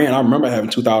brand, I remember having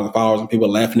 2,000 followers and people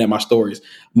laughing at my stories.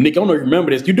 Nick, I don't know if you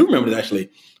remember this. You do remember this actually.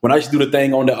 When I used to do the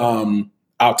thing on the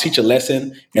I'll teach a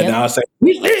lesson and then I'll say,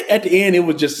 we lit at the end. It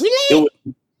was just it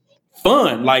was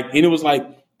fun. Like, and it was like,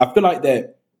 I feel like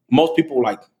that most people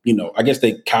like, you know, I guess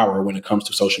they cower when it comes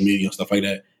to social media and stuff like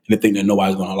that. And they think that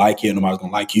nobody's gonna like you, nobody's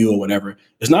gonna like you or whatever.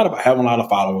 It's not about having a lot of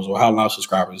followers or having a lot of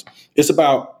subscribers. It's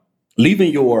about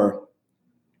leaving your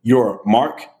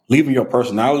mark, leaving your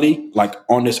personality like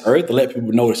on this earth to let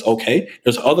people know it's okay.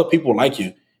 There's other people like you,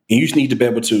 and you just need to be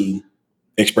able to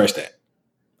express that.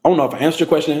 I don't know if I answered your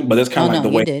question, but that's kind of like the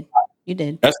way you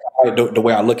did. That's kind of like the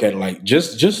way I look at it. Like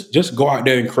just go out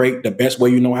there and create the best way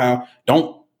you know how.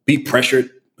 Don't be pressured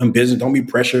in business. Don't be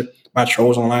pressured by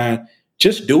trolls online.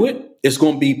 Just do it. It's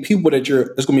going to be people that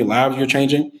there's going to be lives you're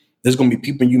changing. There's going to be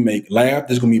people you make laugh.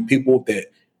 There's going to be people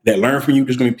that learn from you.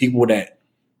 There's going to be people that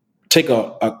take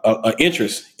a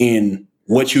interest in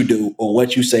what you do or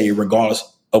what you say,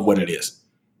 regardless of what it is.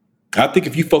 I think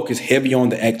if you focus heavy on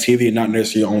the activity and not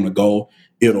necessarily on the goal,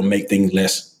 it'll make things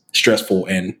less stressful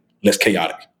and less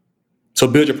chaotic. So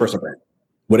build your personal brand,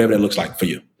 whatever that looks like for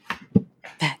you.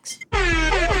 Facts.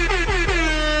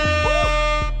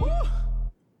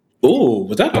 Oh,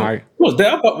 was that? Right. Was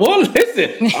that? Well,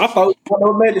 listen, I thought it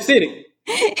was Magic City.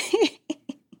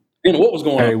 And what was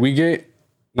going on?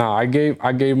 Hey,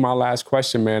 I gave my last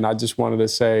question, man. I just wanted to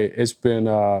say it's been,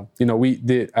 I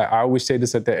always say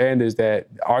this at the end is that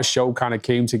our show kind of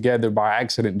came together by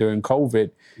accident during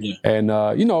COVID. Yeah. And,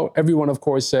 everyone, of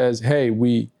course, says, hey,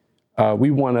 we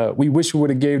wish we would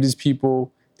have gave these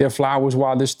people their flowers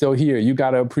while they're still here. You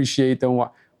got to appreciate them.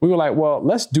 We were like, well,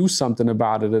 let's do something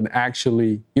about it and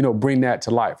actually, bring that to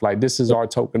life. Like, this is our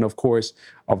token, of course,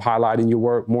 of highlighting your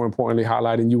work, more importantly,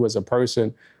 highlighting you as a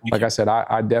person. Like I said,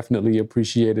 I definitely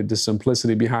appreciated the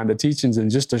simplicity behind the teachings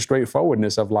and just the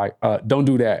straightforwardness of like, don't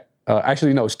do that.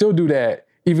 Still do that,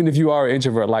 even if you are an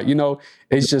introvert. Like,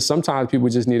 it's just sometimes people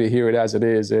just need to hear it as it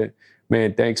is. And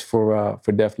man, thanks for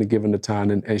definitely giving the time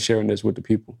and sharing this with the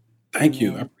people. Thank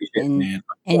you. I appreciate it, man.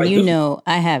 And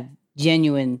I have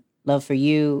genuine love for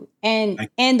you and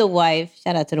the wife.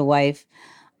 Shout out to the wife.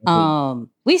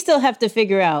 We still have to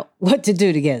figure out what to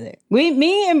do together.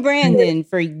 Me and Brandon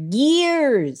for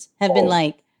years have been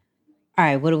like, all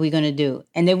right, what are we going to do?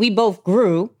 And then we both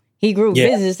grew. He grew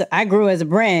business. I grew as a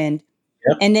brand.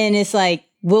 Yep. And then it's like,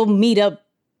 we'll meet up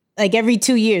like every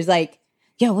 2 years. Like,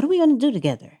 yo, what are we going to do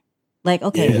together? Like,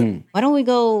 okay, why don't we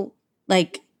go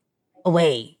like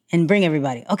away and bring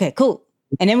everybody? Okay, cool.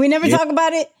 And then we never talk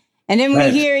about it. And then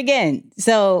we're here again.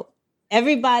 So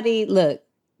everybody, look,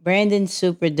 Brandon's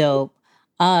super dope.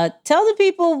 Tell the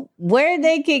people where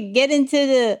they could get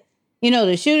into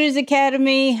the Shooters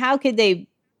Academy. How could they,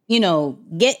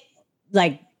 get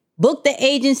book the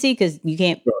agency? Because you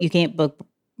can't book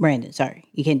Brandon. Sorry,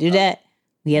 you can't do that.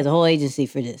 He has a whole agency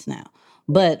for this now.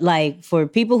 But like for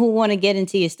people who want to get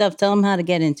into your stuff, tell them how to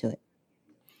get into it.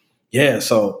 Yeah.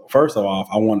 So first of all,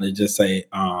 I wanted to just say,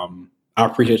 I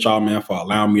appreciate y'all, man, for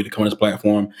allowing me to come on this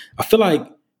platform. I feel like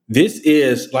this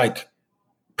is like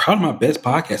probably my best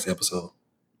podcast episode.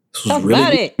 This was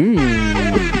really good.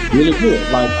 Really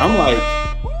good. Like I'm like,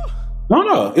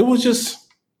 no, it was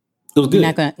good.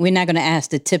 We're not gonna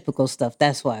ask the typical stuff.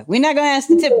 That's why we're not gonna ask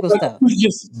the typical stuff. It was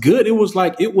just good. It was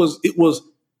like it was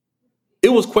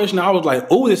question. I was like,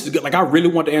 oh, this is good. Like I really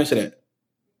want to answer that.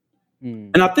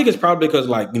 And I think it's probably because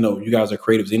you guys are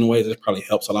creatives anyways. It probably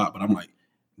helps a lot. But I'm like,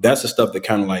 that's the stuff that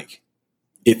kind of like,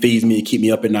 it feeds me and keep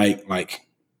me up at night. Like,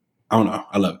 I don't know.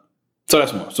 I love it. So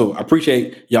that's more. So I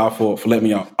appreciate y'all for letting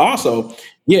me off. Also,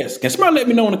 yes, can somebody let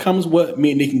me know in the comments what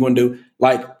me and Nick are going to do?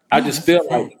 Like, I just feel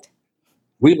like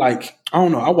we like, I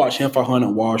don't know. I watched Him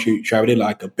 500 Wall Street Travel. They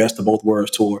like a best of both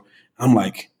worlds tour. I'm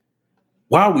like,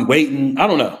 why are we waiting? I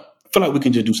don't know. I feel like we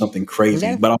can just do something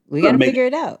crazy. But we got to figure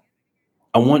it out.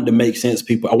 I want it to make sense.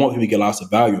 I want people to get lots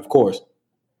of value, of course.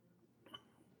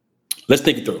 Let's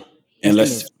think it through. And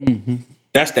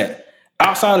that's that.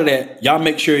 Outside of that, y'all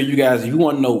make sure you guys, if you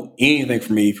want to know anything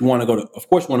from me, if you want to go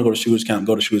to Shooters Camp,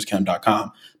 go to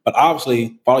shooterscamp.com. But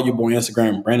obviously, follow your boy on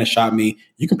Instagram, Brandon Shot Me.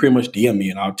 You can pretty much DM me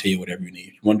and I'll tell you whatever you need.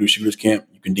 If you want to do Shooters Camp,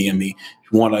 you can DM me.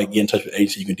 If you want to get in touch with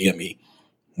agency, you can DM me.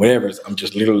 Whatever, I'm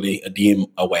just literally a DM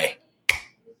away.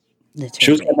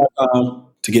 Shooterscamp.com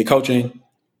to get coaching.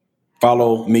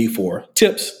 Follow me for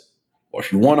tips. Or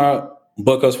if you want to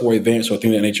book us for events or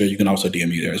things of that nature, you can also DM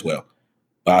me there as well.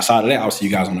 But outside of that, I'll see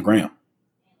you guys on the gram.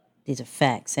 These are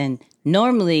facts. And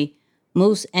normally,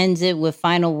 Moose ends it with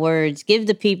final words. Give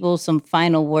the people some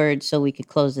final words so we can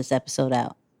close this episode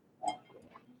out.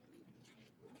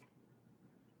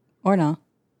 Or no.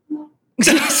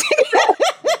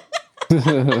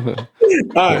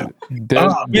 All right.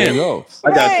 There you go. I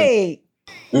got you. Hey.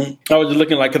 I was just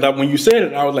looking like, because when you said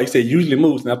it, I was like, say usually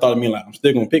Moose, and I thought of me like, I'm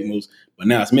still gonna pick Moose, but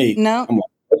now it's me. No. I'm like,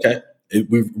 okay,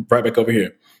 we're right back over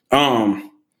here.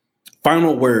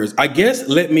 Final words. I guess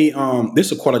let me.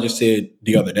 This is a quote I just said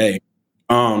the other day.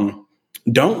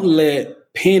 Don't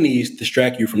let pennies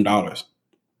distract you from dollars,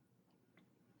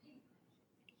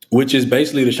 which is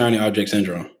basically the shiny object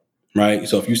syndrome, right?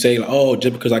 So if you say, like, oh,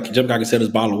 just because I can sell this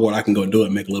bottle of water, I can go do it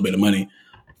and make a little bit of money.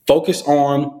 Focus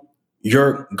on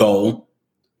your goal.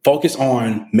 Focus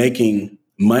on making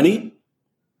money,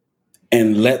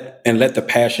 and let the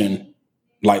passion,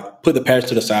 like put the passion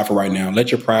to the side for right now.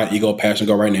 Let your pride, ego, passion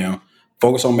go right now.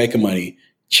 Focus on making money,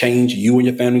 change you and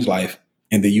your family's life,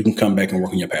 and then you can come back and work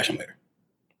on your passion later.